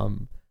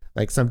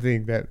like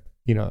something that,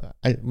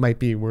 it might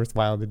be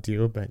worthwhile to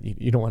do, but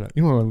you don't want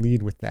to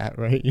lead with that,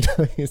 right?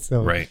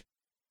 So right.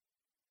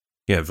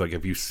 Yeah, it's like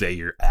if you say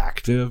you're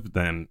active,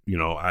 then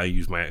I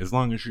use as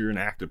long as you're an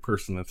active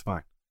person, that's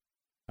fine.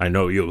 I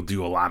know you'll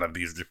do a lot of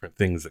these different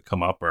things that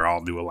come up, or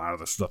I'll do a lot of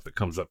the stuff that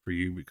comes up for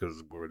you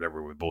because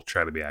whatever, we both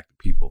try to be active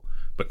people.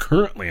 But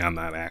currently I'm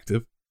not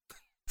active.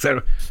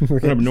 So I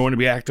don't have no one to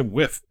be active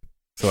with.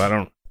 So I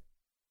don't.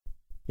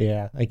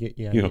 Yeah, I get.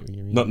 Yeah, you know, I get what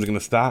you mean. nothing's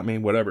gonna stop me.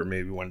 Whatever.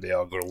 Maybe one day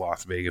I'll go to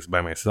Las Vegas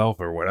by myself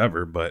or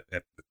whatever. But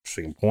at the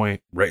same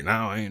point, right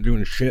now I ain't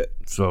doing shit.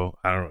 So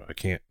I don't. I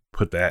can't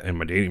put that in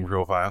my dating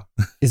profile.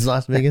 Is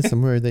Las Vegas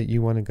somewhere that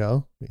you want to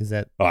go? Is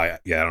that? Oh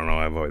yeah. I don't know.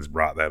 I've always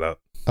brought that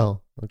up.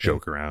 Oh, okay.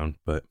 Joke around,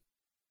 but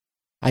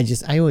I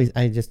just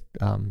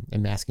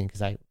am asking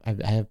because I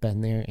have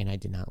been there and I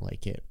did not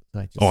like it.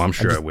 So I'm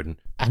sure I wouldn't.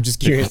 I'm just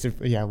curious if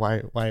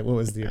why what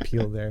was the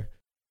appeal there?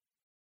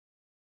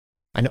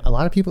 I know a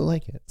lot of people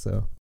like it,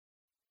 so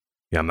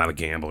yeah, I'm not a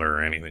gambler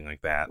or anything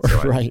like that.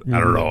 So right. I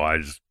don't know. I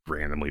just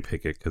randomly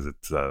pick it because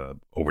it's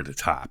over the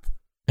top,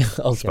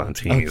 okay.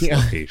 spontaneous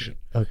location.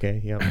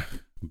 Okay, yeah.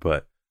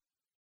 But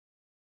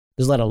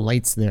there's a lot of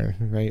lights there,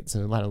 right?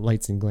 So a lot of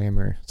lights and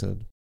glamour. So.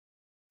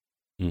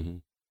 Mm-hmm.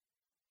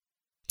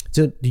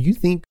 So do you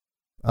think,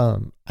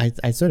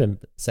 I sort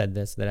of said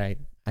this, that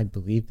I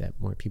believe that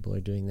more people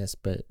are doing this,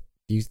 but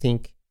do you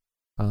think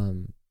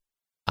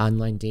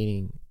online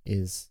dating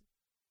is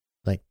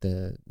like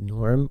the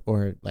norm,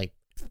 or like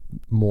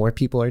more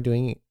people are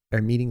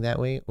meeting that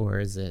way, or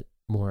is it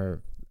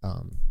more,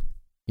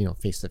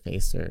 face to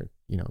face, or,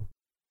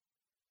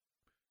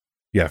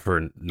 Yeah,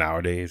 for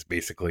nowadays,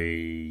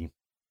 basically,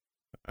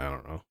 I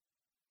don't know.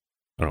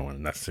 I don't want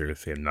to necessarily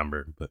say a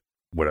number, but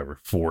whatever,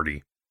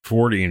 40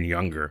 and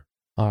younger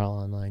are all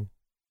online.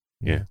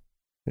 Yeah.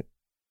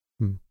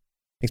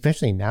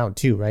 Especially now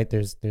too, right?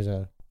 There's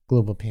a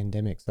global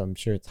pandemic, so I'm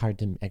sure it's hard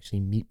to actually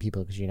meet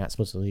people because you're not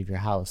supposed to leave your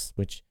house,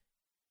 which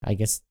I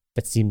guess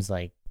that seems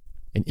like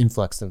an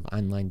influx of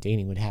online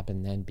dating would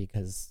happen then,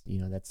 because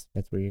that's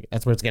where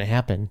it's going to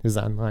happen, is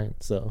online.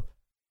 So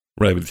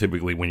right, but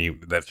typically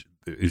that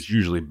is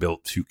usually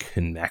built to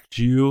connect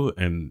you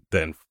and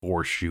then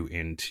force you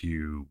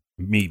into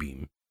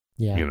meeting.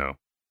 Yeah.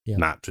 Yeah.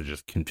 Not to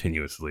just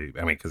continuously.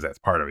 I mean, because that's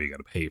part of it. You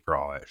got to pay for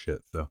all that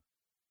shit. So,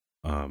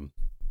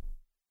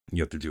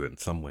 you have to do it in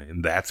some way,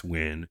 and that's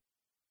when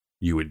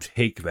you would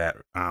take that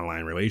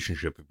online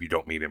relationship. If you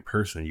don't meet in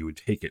person, you would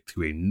take it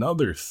to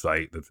another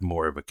site that's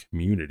more of a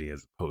community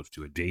as opposed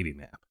to a dating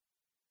app.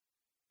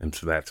 And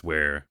so that's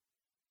where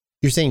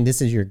you're saying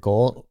this is your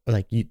goal.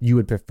 Like you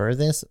would prefer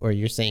this, or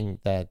you're saying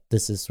that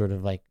this is sort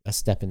of like a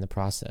step in the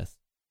process.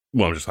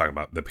 Well, I'm just talking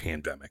about the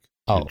pandemic.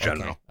 In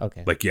general.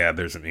 Okay. Like, yeah,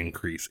 there's an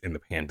increase in the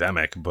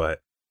pandemic,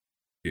 but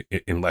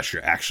unless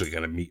you're actually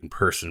going to meet in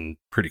person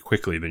pretty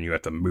quickly, then you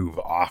have to move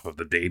off of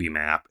the dating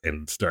app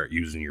and start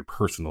using your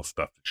personal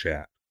stuff to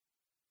chat.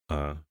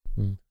 But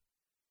I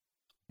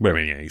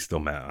mean, yeah, you still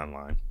met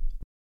online.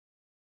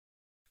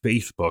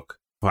 Facebook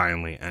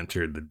finally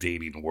entered the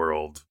dating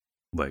world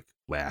like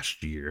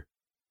last year.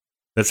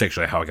 That's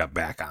actually how I got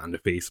back onto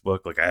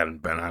Facebook. Like, I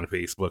hadn't been on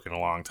Facebook in a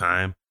long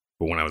time.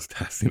 But when I was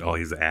testing all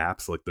these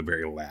apps, like the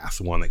very last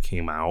one that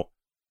came out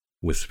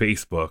was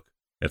Facebook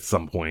at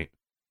some point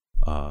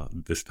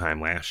this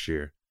time last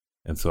year.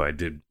 And so I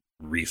did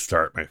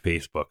restart my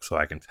Facebook so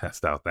I can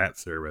test out that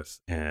service.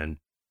 And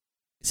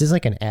is this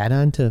like an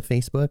add-on to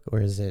Facebook,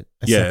 or is it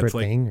a separate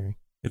thing? Or?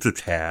 It's a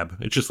tab.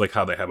 It's just like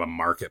how they have a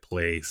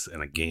marketplace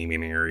and a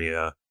gaming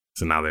area.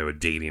 So now they have a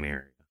dating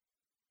area.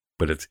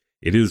 But it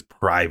is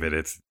private.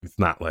 It's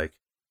not like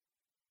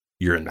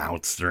you're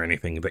announced or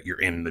anything that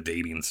you're in the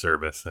dating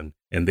service, and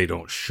they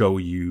don't show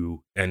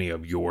you any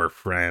of your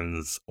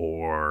friends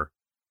or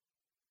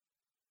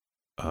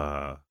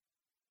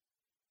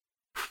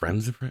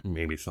friends of friends,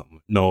 maybe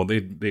something. No,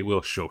 they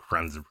will show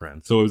friends of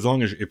friends. So as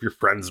long as if you're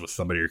friends with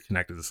somebody or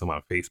connected to someone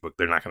on Facebook,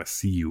 they're not going to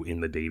see you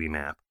in the dating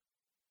app.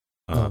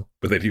 But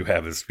they do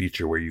have this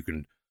feature where you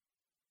can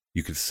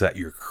set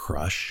your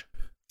crush.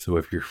 So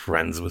if you're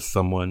friends with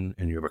someone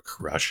and you have a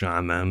crush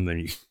on them,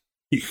 then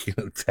you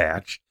can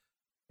attach.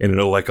 And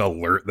it'll like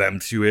alert them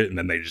to it, and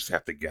then they just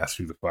have to guess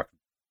who the fuck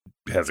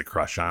has a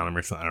crush on them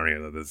or something. I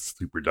don't know. That's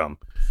super dumb,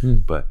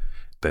 but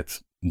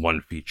that's one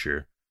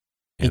feature.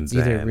 And it's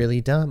either really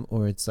dumb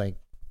or it's like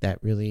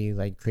that really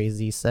like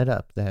crazy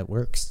setup that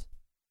works.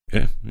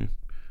 Yeah.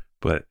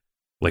 But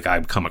like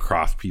I've come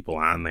across people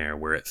on there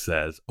where it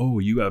says, "Oh,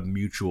 you have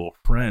mutual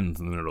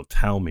friends," and then it'll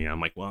tell me. I'm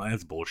like, well,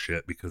 that's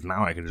bullshit, because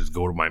now I can just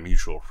go to my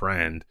mutual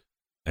friend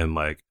and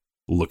like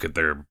look at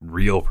their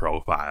real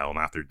profile,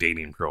 not their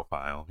dating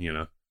profile.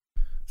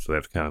 So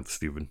that's kind of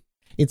stupid.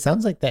 It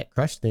sounds like that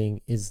crush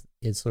thing is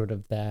sort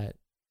of that,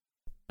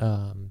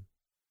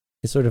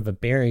 is sort of a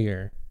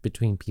barrier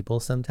between people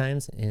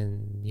sometimes.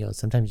 And,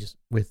 sometimes just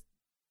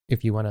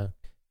if you want to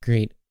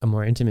create a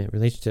more intimate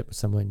relationship with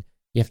someone,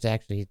 you have to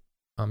actually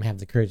have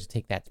the courage to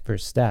take that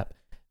first step,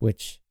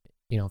 which,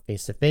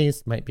 face to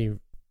face might be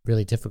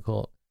really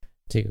difficult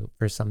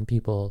for some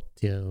people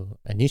to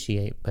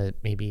initiate, but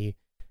maybe,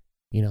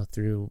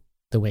 through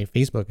the way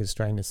Facebook is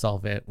trying to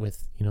solve it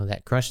with,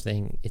 that crush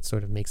thing, it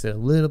sort of makes it a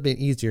little bit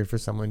easier for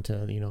someone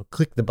to,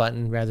 click the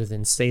button rather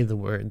than say the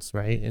words,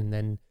 right? And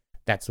then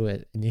that's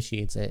what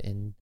initiates it.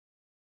 And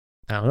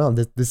I don't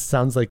know, this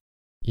sounds like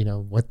you know,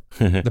 what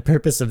the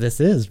purpose of this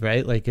is,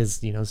 right? Like,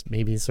 is, you know,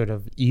 maybe sort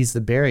of ease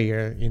the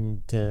barrier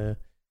into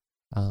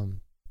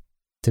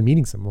to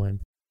meeting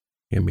someone.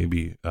 Yeah,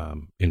 maybe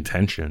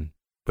intention,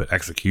 but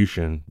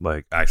execution,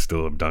 like I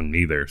still have done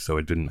neither, so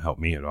it didn't help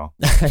me at all.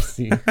 I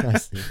see.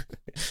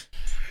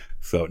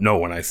 So no,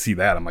 when I see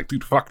that, I'm like,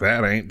 dude, fuck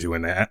that. I ain't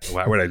doing that.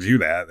 Why would I do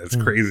that? That's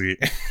crazy.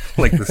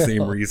 Like the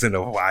same reason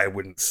of why I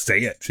wouldn't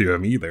say it to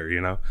him either,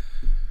 you know?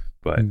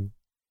 But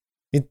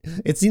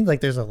it seems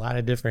like there's a lot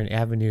of different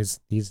avenues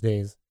these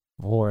days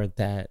for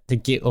that, to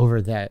get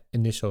over that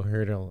initial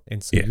hurdle.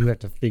 And so you have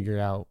to figure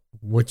out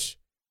which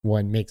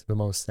one makes the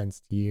most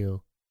sense to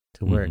you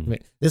to work.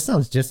 This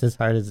sounds just as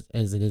hard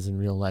as it is in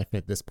real life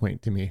at this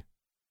point to me.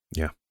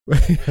 Yeah.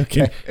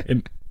 Okay.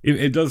 And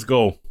it does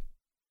go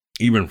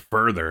even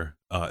further,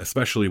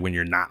 especially when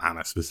you're not on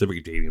a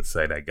specific dating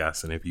site, I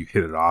guess. And if you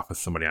hit it off with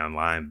somebody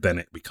online, then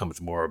it becomes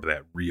more of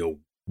that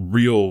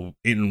real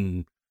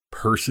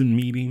in-person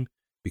meeting,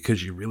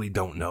 because you really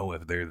don't know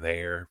if they're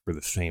there for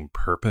the same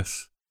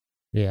purpose.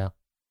 Yeah.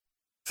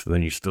 So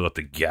then you still have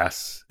to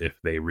guess if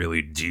they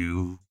really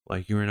do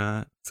like you or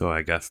not. So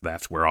I guess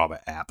that's where all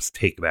the apps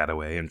take that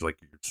away. And like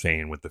you're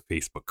saying with the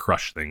Facebook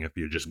crush thing, if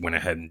you just went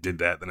ahead and did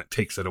that, then it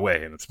takes it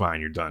away and it's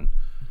fine. You're done.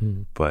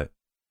 But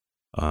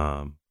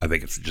I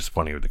think it's just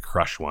funny with the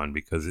crush one,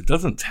 because it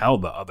doesn't tell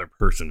the other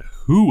person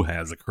who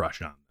has a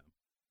crush on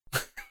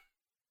them.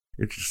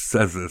 It just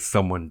says that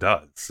someone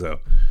does.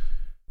 So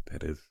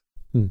that is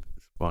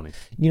it's funny.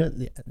 You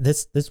know,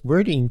 this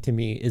wording to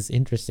me is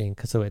interesting,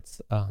 because so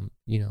it's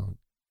you know,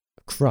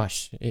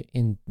 crush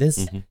in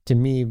this to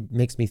me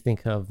makes me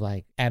think of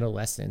like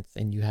adolescence,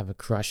 and you have a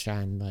crush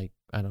on, like,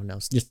 I don't know,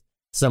 just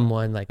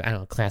someone, like, I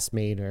don't know,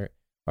 classmate or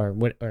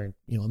what, or,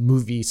 you know, a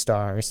movie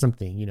star or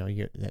something, you know,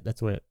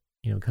 that's what,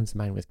 you know, comes to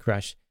mind with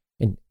crush,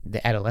 and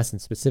the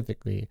adolescent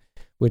specifically,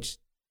 which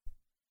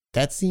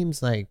that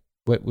seems like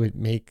what would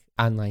make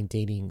online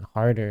dating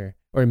harder,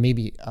 or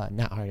maybe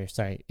not harder,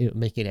 sorry, it would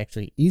make it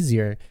actually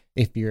easier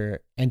if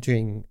you're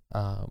entering,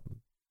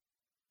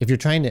 if you're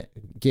trying to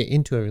get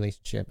into a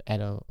relationship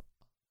at a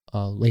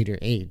later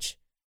age.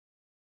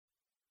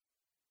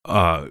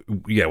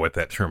 Yeah, with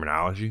that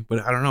terminology,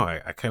 but I don't know.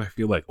 I kind of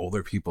feel like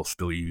older people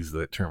still use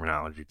that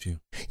terminology too.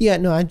 Yeah,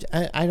 no,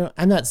 I don't.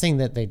 I'm not saying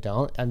that they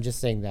don't. I'm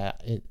just saying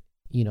that it,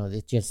 you know,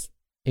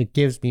 it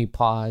gives me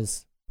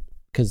pause,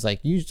 because like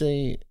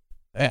usually,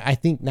 I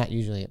think not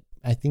usually.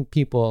 I think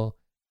people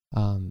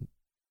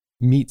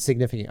meet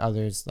significant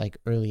others like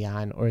early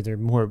on, or they're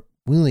more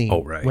willing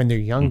when they're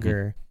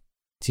younger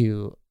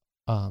to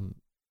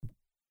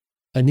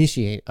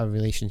initiate a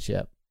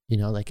relationship. You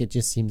know, like it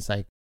just seems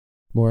like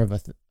more of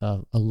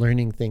a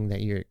learning thing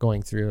that you're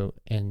going through,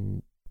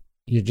 and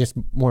you're just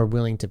more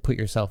willing to put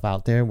yourself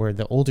out there. Where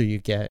the older you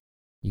get,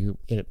 you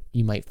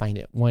might find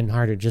it, one,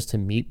 harder just to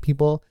meet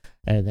people,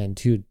 and then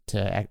two,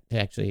 to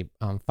actually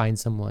find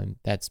someone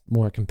that's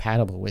more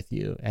compatible with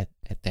you at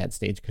that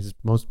stage, because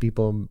most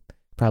people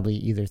probably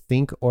either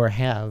think or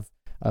have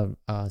a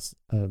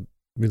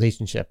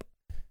relationship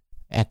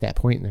at that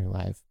point in their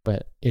life,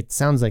 but it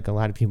sounds like a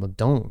lot of people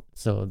don't.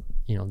 So,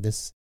 you know,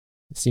 this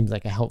seems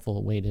like a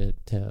helpful way to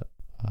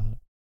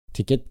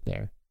get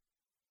there.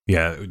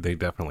 Yeah, they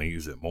definitely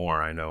use it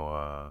more. I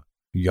know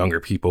younger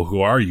people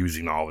who are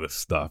using all this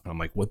stuff. I'm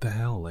like, what the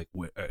hell? Like,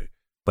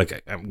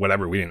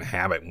 whatever. We didn't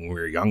have it when we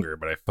were younger,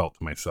 but I felt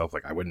to myself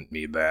like I wouldn't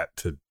need that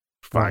to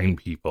find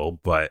people.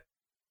 But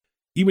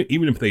even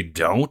if they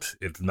don't,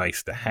 it's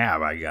nice to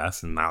have, I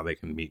guess. And now they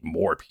can meet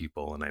more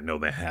people, and I know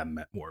they have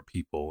met more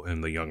people.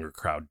 And the younger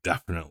crowd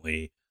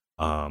definitely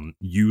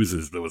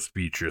uses those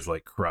features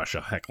like crush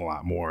a heck of a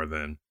lot more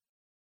than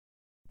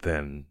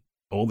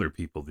older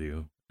people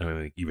do. I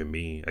mean, like, even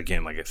me,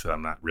 again, like I said,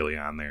 I'm not really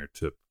on there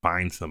to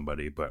find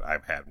somebody, but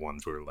I've had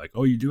ones where like,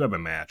 oh, you do have a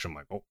match. I'm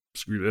like, oh,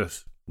 screw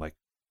this. Like,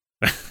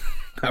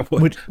 I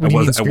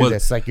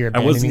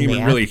wasn't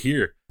even really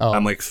here. Oh.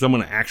 I'm like,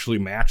 someone actually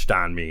matched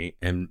on me,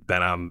 and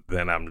then I'm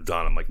done.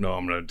 I'm like, no,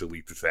 I'm gonna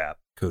delete this app,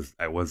 because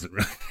I wasn't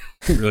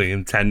really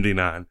intending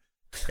on.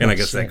 And I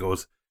guess that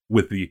goes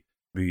with the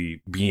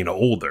being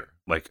older.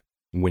 Like,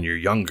 when you're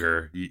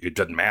younger, it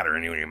doesn't matter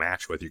anyone you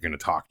match with, you're going to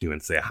talk to and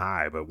say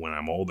hi. But when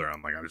I'm older,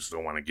 I'm like, I just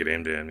don't want to get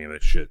into any of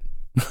this shit.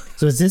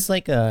 So is this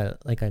like a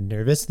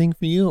nervous thing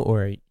for you,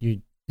 or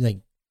you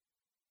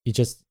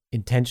just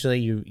intentionally,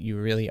 you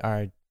really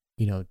are,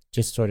 you know,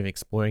 just sort of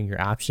exploring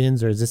your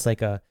options? Or is this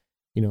like a,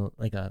 you know,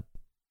 like a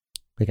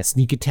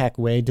sneak attack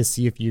way to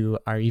see if you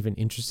are even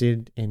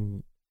interested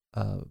in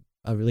a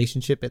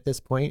relationship at this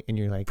point? And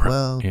you're like,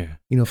 well,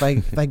 you know,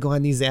 if I go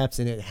on these apps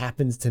and it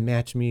happens to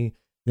match me,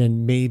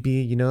 then maybe,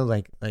 you know,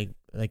 like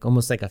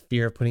almost like a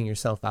fear of putting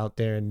yourself out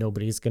there and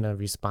nobody's going to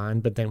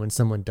respond. But then when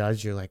someone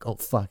does, you're like, oh,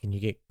 fuck, and you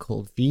get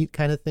cold feet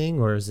kind of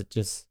thing? Or is it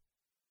just...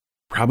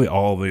 Probably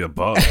all of the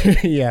above.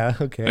 Yeah,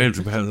 okay. It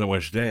depends on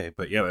which day.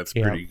 But yeah, that's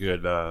a pretty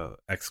good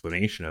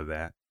explanation of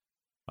that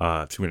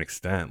to an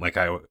extent. Like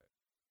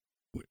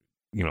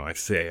I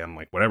say I'm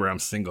like, whatever, I'm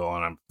single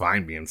and I'm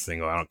fine being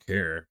single. I don't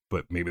care.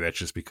 But maybe that's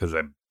just because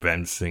I've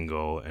been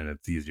single and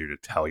it's easier to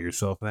tell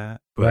yourself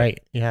that. But Right.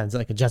 Yeah. It's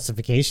like a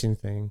justification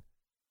thing.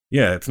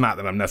 yeah, it's not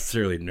that I'm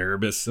necessarily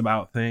nervous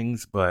about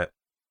things, but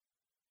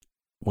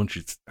once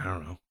you, I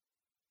don't know.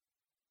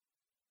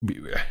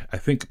 I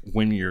think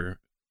and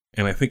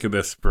I think of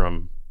this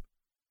from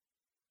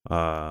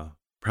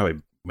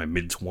probably my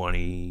mid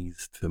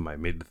 20s to my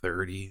mid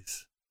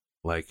 30s.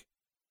 Like,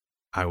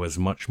 I was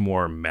much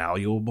more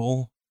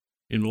malleable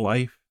in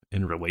life,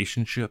 in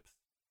relationships.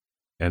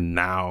 And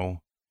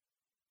now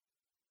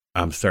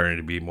I'm starting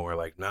to be more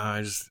like, nah,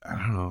 I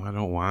don't know. I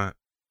don't want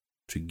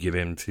to get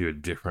into a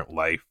different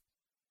life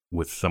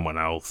with someone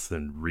else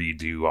and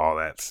redo all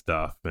that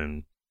stuff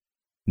and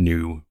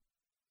new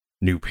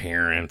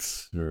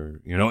parents, or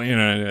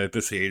at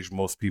this age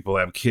most people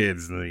have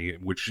kids,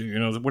 and which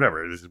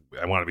whatever,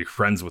 I want to be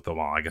friends with them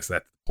all. I guess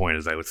that's the point,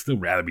 is I would still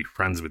rather be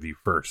friends with you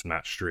first,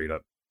 not straight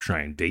up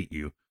try and date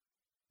you.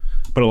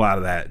 But a lot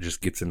of that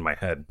just gets in my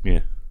head. Yeah.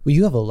 Well,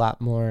 you have a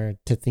lot more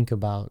to think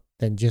about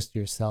than just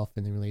yourself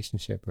in the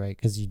relationship, right?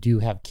 Because you do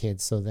have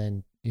kids. So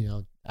then,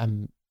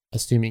 I'm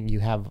assuming you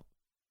have,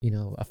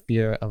 a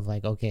fear of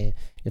like, okay,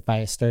 if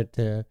I start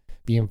to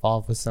be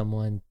involved with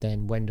someone,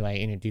 then when do I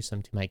introduce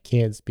them to my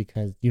kids?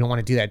 Because you don't want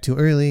to do that too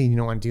early. You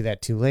don't want to do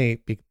that too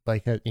late.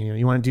 Because,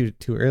 you want to do it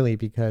too early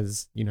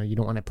because, you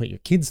don't want to put your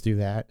kids through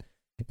that.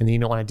 And then you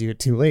don't want to do it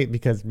too late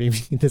because maybe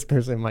this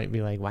person might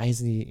be like, why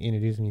isn't he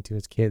introducing me to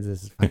his kids?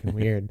 This is fucking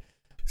weird.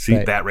 See,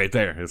 that right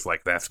there is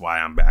like, that's why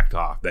I'm backed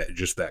off.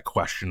 That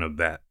question of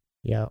that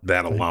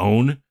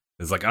alone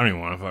is like, I don't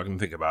even want to fucking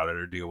think about it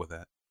or deal with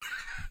that.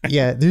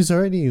 Yeah, there's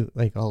already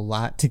like a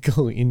lot to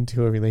go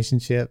into a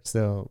relationship.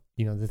 So,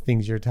 the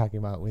things you're talking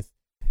about with,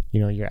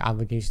 your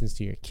obligations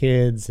to your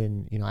kids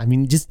and,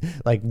 just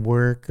like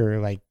work or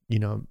like,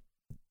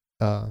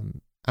 I'm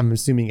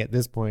assuming at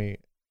this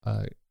point,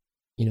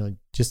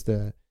 just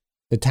the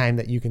time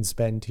that you can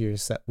spend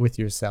with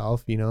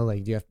yourself,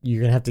 like you're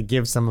going to have to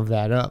give some of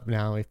that up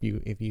now if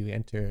you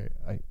enter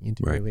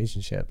into a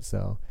relationship.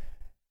 So,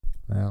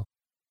 wow.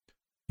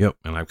 Yep.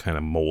 And I've kind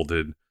of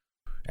molded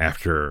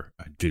after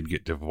I did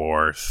get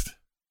divorced.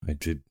 I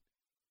did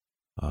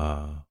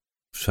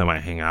semi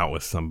hang out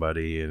with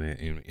somebody, and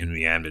in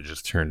the end it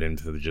just turned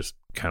into just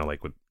kind of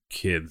like with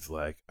kids,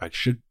 like I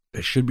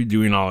should be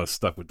doing all this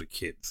stuff with the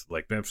kids.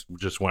 Like, that's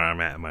just where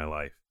I'm at in my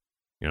life.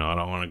 I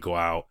don't want to go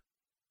out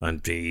on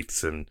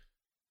dates and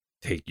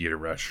take you to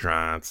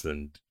restaurants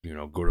and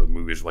go to the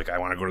movies. Like, I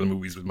want to go to the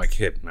movies with my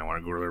kid, and I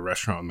want to go to the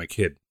restaurant with my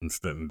kid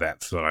instead of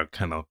that. So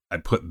I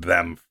put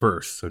them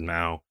first. So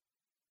now,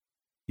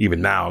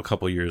 even now, a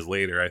couple years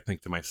later, I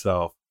think to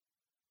myself,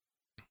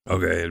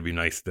 okay, it'd be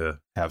nice to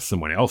have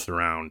someone else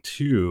around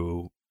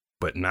too,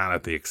 but not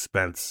at the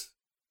expense.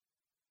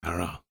 I don't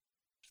know.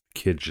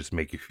 Kids just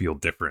make you feel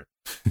different.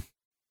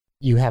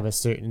 You have a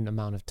certain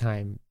amount of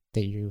time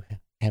that you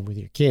have with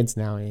your kids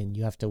now, and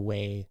you have to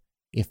weigh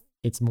if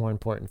it's more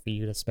important for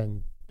you to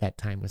spend that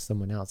time with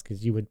someone else,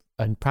 because you would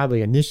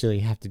probably initially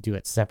have to do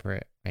it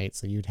separate, right?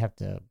 So you'd have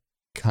to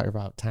carve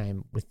out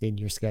time within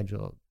your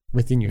schedule,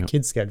 within your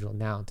kid's schedule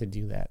now to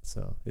do that.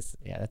 So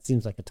that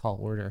seems like a tall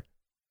order.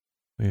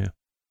 Yeah.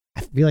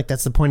 I feel like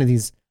that's the point of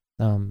these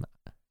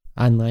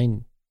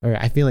online, or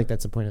I feel like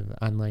that's the point of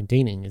online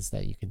dating, is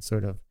that you can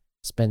sort of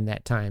spend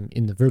that time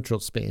in the virtual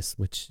space,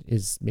 which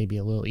is maybe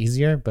a little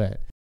easier,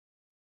 but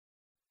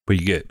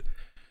you get,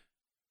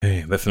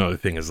 hey, that's another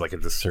thing, is like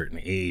at a certain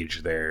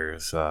age,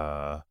 there's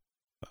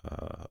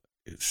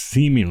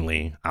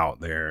seemingly out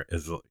there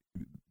is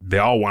they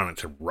all want it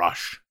to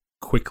rush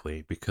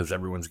quickly because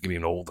everyone's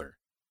getting older,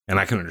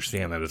 and I can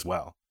understand that as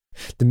well.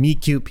 The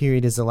meet cute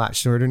period is a lot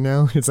shorter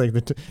now. It's like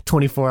the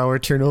 24-hour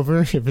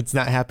turnover. If it's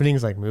not happening,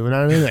 it's like moving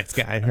on to the next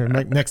guy or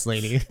next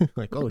lady.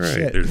 Like, oh, right.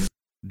 Shit. There's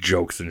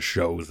jokes and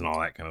shows and all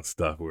that kind of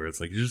stuff where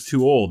it's like, you're just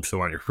too old. So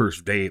on your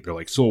first date, they're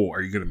like, so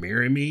are you going to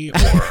marry me,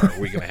 or are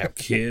we going to have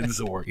kids,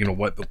 or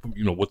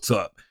what's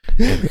up?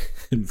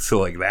 And so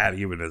like that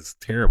even is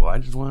terrible. I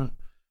just want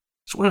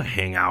to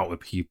hang out with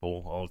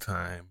people all the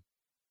time.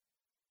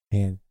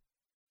 Man,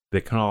 they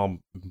can all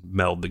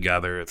meld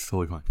together. It's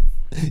totally fine.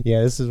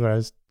 Yeah, this is what I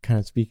was kind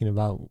of speaking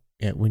about.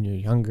 When you're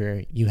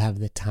younger, you have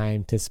the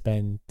time to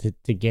spend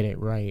to get it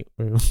right.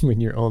 When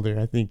you're older,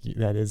 I think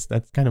that's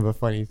kind of a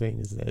funny thing,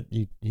 is that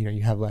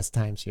you have less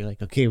time. So you're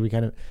like, okay,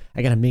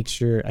 I gotta make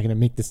sure I gotta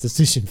make this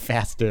decision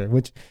faster.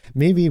 Which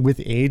maybe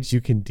with age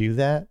you can do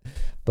that,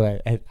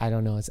 but I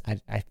don't know.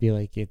 I feel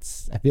like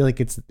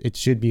it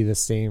should be the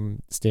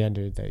same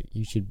standard, that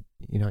you should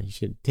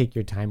take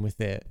your time with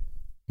it,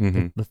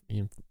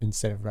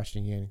 instead of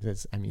rushing in.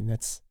 Because I mean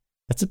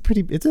it's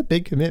a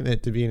big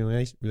commitment to be in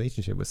a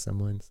relationship with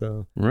someone.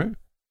 So right.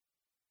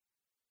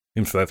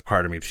 And so that's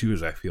part of me too,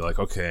 is I feel like,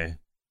 okay,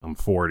 I'm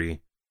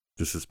 40.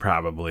 This is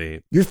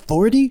probably... You're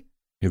 40?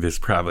 This is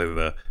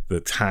probably the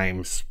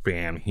time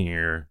span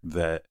here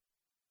that,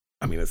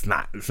 I mean, it's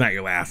not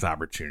your last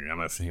opportunity. I'm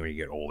not saying when you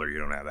get older you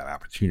don't have that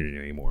opportunity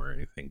anymore or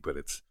anything, but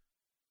it's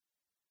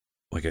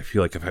like, I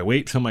feel like if I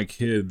wait till my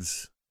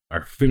kids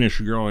are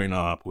finished growing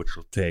up, which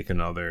will take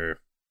another,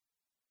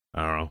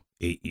 I don't know,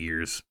 8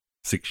 years,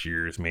 6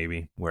 years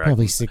maybe. Where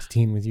Probably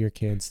 16 with your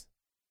kids.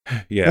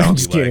 Yeah, I'm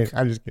just kidding.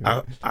 I'm just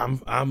kidding.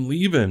 I'm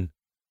leaving.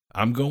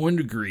 I'm going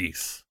to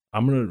Greece.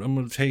 I'm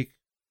gonna take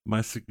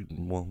my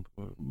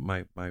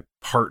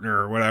partner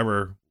or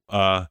whatever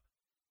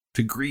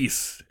to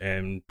Greece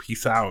and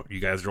peace out. You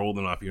guys are old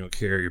enough. You don't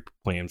care. You're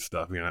playing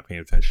stuff. You're not paying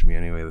attention to me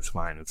anyway. That's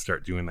fine. And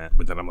start doing that.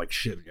 But then I'm like,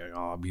 shit.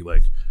 I'll be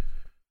like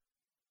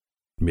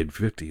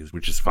mid-50s,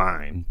 which is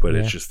fine. But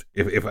it's just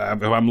if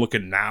I'm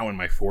looking now in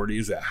my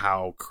 40s at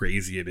how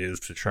crazy it is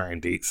to try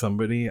and date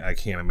somebody, I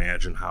can't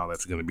imagine how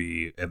that's going to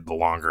be the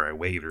longer I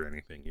wait or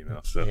anything.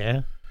 So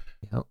yeah,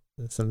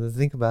 that's something to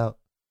think about.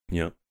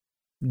 Yep.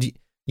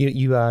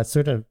 You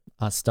sort of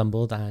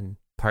stumbled on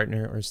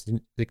partner or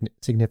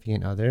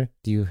significant other.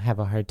 Do you have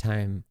a hard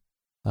time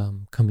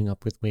coming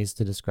up with ways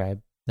to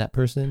describe that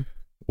person?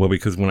 Well,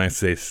 because when I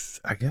say,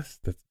 I guess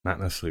that's not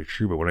necessarily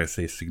true, but when I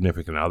say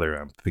significant other,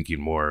 I'm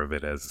thinking more of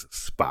it as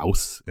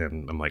spouse,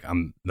 and I'm like,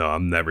 I'm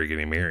never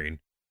getting married.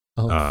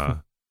 Oh.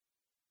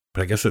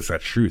 But I guess that's not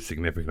true.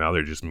 Significant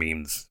other just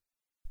means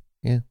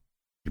your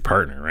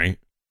partner, right?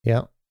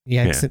 Yeah.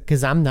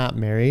 Because I'm not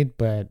married,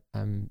 but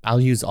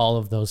I'll use all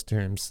of those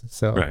terms.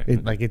 So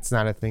it's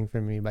not a thing for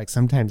me. Like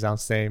sometimes I'll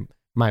say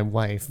my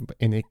wife,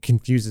 and it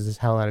confuses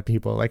the hell out of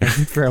people. Like I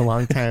think for a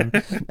long time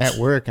at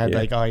work, I'd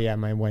like, oh yeah,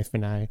 my wife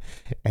and I.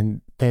 And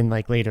then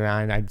like later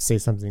on, I'd say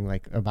something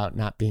like about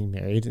not being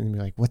married, and be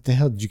like, what the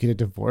hell? Did you get a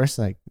divorce?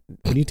 Like,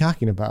 what are you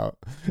talking about?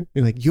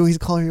 You're like, you always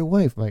call her your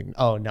wife. I'm like,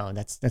 oh no,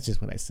 that's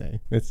just what I say.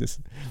 It's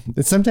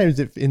sometimes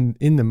if in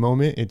the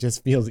moment, it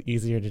just feels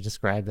easier to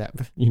describe that,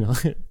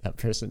 that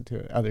person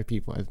to other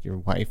people as your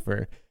wife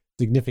or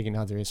significant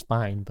other is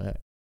fine. But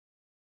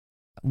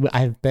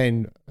I've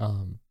been,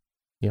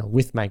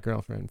 with my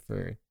girlfriend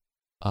for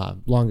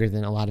longer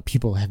than a lot of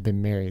people have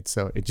been married.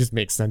 So it just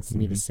makes sense to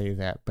me to say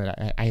that.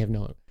 But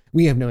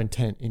we have no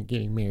intent in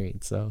getting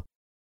married. So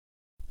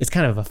it's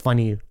kind of a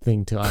funny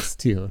thing to us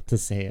too, to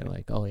say it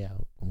like, oh yeah,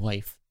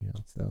 wife,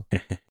 so.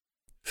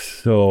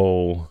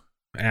 So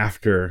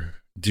after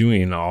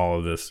doing all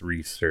of this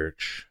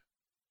research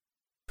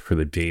for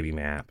the dating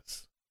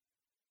apps,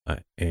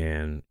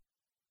 and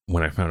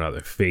when I found out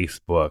that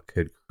Facebook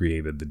had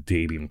created the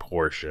dating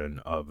portion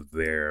of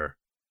their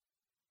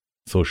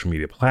social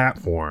media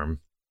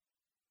platform,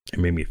 it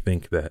made me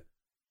think that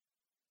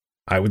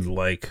I would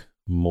like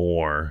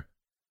more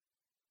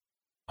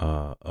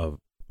of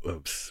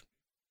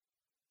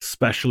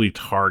specially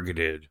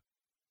targeted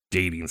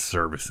dating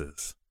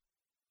services.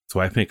 So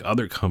I think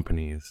other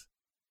companies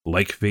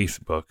like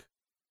Facebook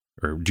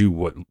or do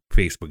what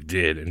Facebook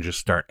did and just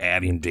start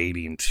adding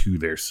dating to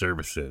their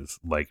services,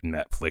 like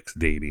Netflix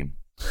dating.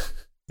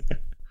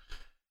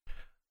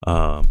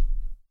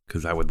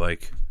 Because I would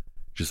like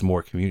just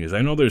more communities.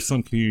 I know there's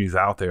some communities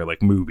out there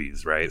like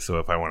movies, right? So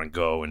if I want to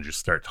go and just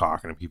start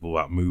talking to people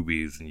about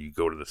movies and you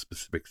go to the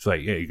specific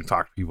site, you can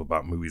talk to people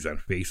about movies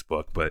on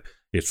Facebook, but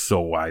it's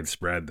so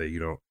widespread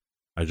that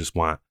I just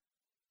want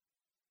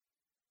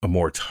a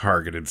more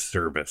targeted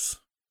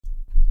service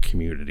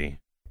community.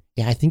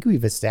 Yeah, I think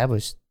we've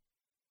established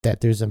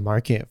that there's a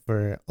market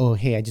for, oh,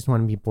 hey, I just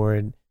want to be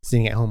bored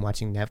sitting at home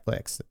watching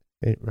Netflix,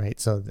 right?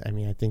 So, I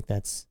mean, I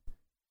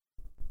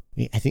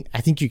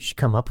think you should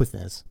come up with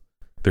this.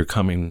 They're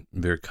coming.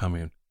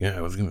 Yeah,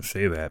 I was going to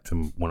say that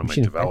to one of my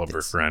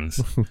developer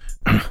friends.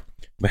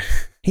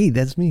 Hey,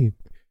 that's me.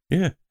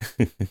 Yeah.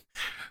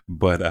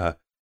 But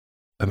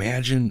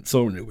imagine,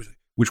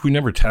 which we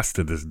never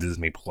tested this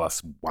Disney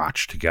Plus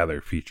Watch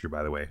Together feature,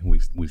 by the way.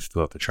 We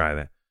still have to try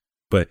that.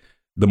 But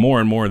the more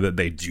and more that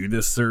they do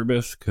this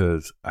service,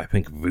 because I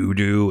think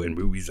Vudu and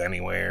Movies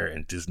Anywhere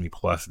and Disney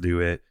Plus do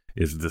it,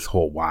 is this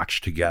whole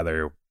watch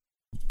together,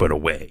 but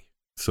away.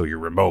 So you're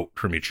remote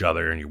from each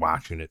other and you're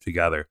watching it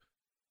together.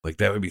 Like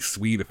that would be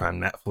sweet if on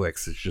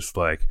Netflix it's just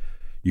like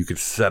you could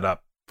set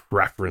up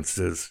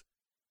preferences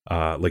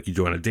like you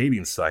do on a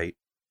dating site,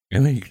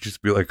 and then you could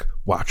just be like,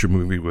 watch a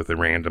movie with a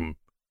random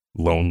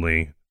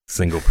lonely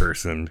single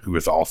person who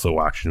is also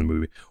watching the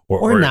movie,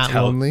 or not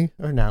lonely.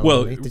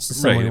 It's just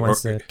someone who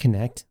wants to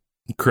connect.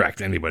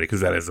 Correct, anybody,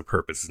 because that is a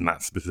purpose. It's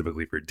not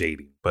specifically for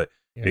dating, but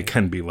it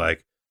can be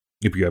like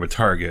if you have a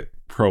target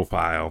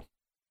profile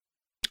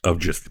of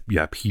just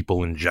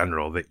people in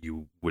general that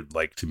you would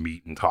like to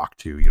meet and talk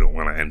to. You don't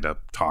want to end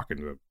up talking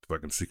to a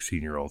fucking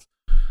 16-year-old.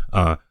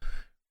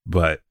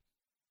 But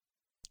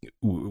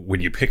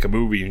when you pick a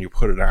movie and you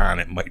put it on,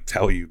 it might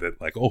tell you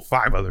that like,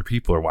 5 other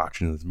people are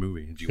watching this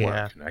movie. Do you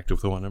want to connect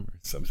with one of them?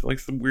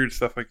 Some weird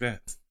stuff like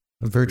that.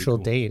 A virtual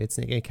date.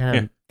 It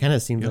kind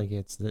of seems like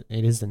it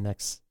is the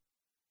next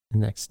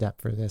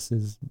step for this,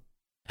 is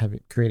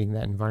creating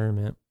that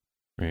environment.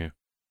 Yeah,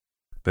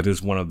 that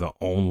is one of the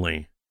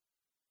only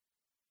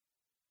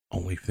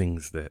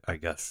things that I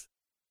guess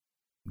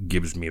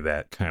gives me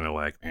that kind of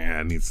like,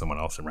 I need someone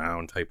else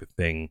around type of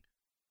thing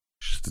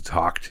just to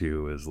talk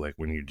to, is like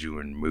when you're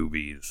doing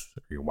movies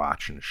or you're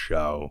watching a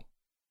show.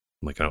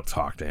 Like I don't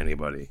talk to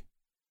anybody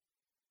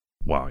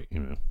while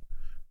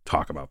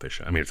talk about this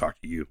show. I mean, I talk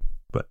to you,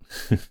 but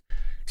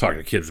talking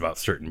to kids about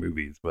certain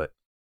movies, but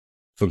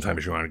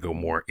sometimes you want to go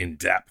more in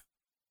depth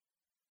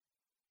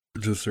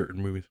to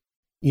certain movies.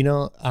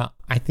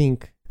 I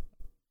think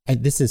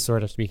this is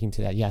sort of speaking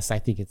to that. Yes, I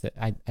think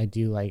I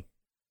do like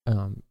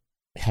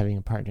having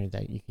a partner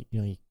that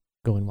you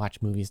go and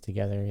watch movies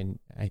together, and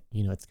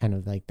it's kind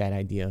of like that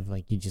idea of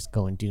like you just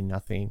go and do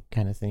nothing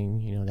kind of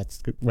thing.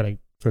 That's what I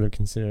sort of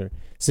consider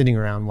sitting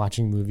around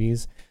watching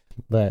movies.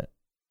 But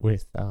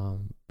with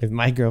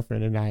my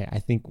girlfriend and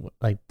I think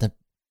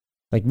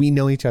like we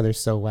know each other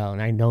so well,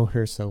 and I know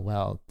her so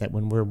well that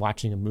when we're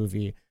watching a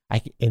movie,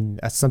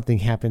 something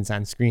happens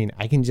on screen,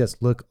 I can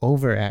just look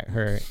over at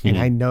her and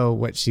I know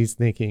what she's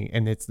thinking.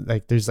 And it's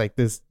like, there's like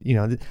this,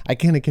 I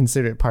kind of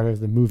consider it part of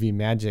the movie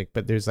magic,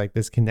 but there's like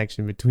this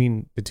connection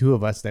between the two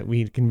of us that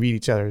we can read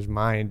each other's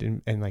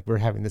mind and like we're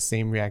having the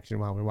same reaction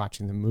while we're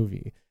watching the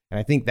movie. And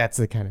I think that's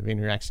the kind of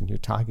interaction you're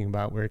talking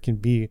about, where it can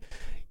be,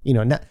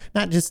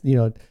 not just,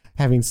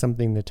 having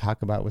something to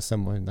talk about with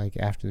someone like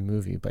after the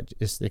movie, but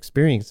just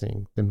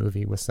experiencing the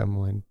movie with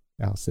someone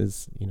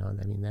else's,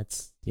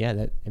 that's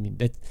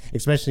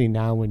especially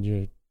now when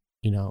you're,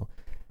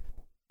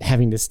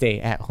 having to stay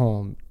at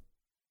home,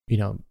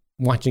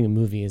 watching a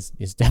movie is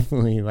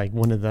definitely like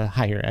one of the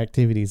higher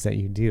activities that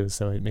you do.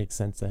 So it makes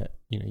sense that,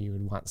 you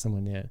would want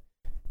someone to,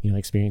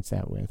 experience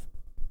that with.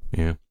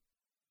 Yeah.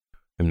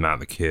 And not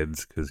the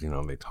kids, because,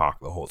 they talk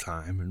the whole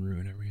time and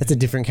ruin everything. That's a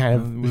different kind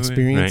of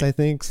experience, right? I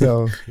think.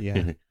 So,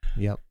 yeah.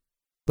 Yep.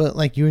 But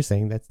like you were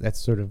saying, that's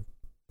sort of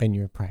been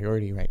your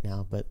priority right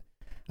now. But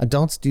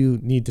adults do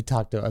need to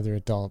talk to other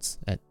adults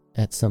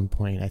at some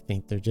point. I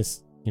think they're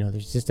just,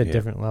 there's just a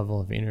different level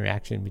of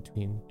interaction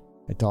between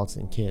adults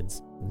and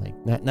kids. Like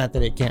not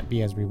that it can't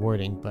be as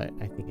rewarding, but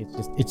I think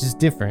it's just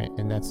different.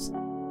 And that's,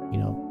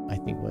 I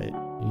think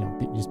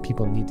what, just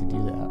people need to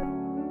do that.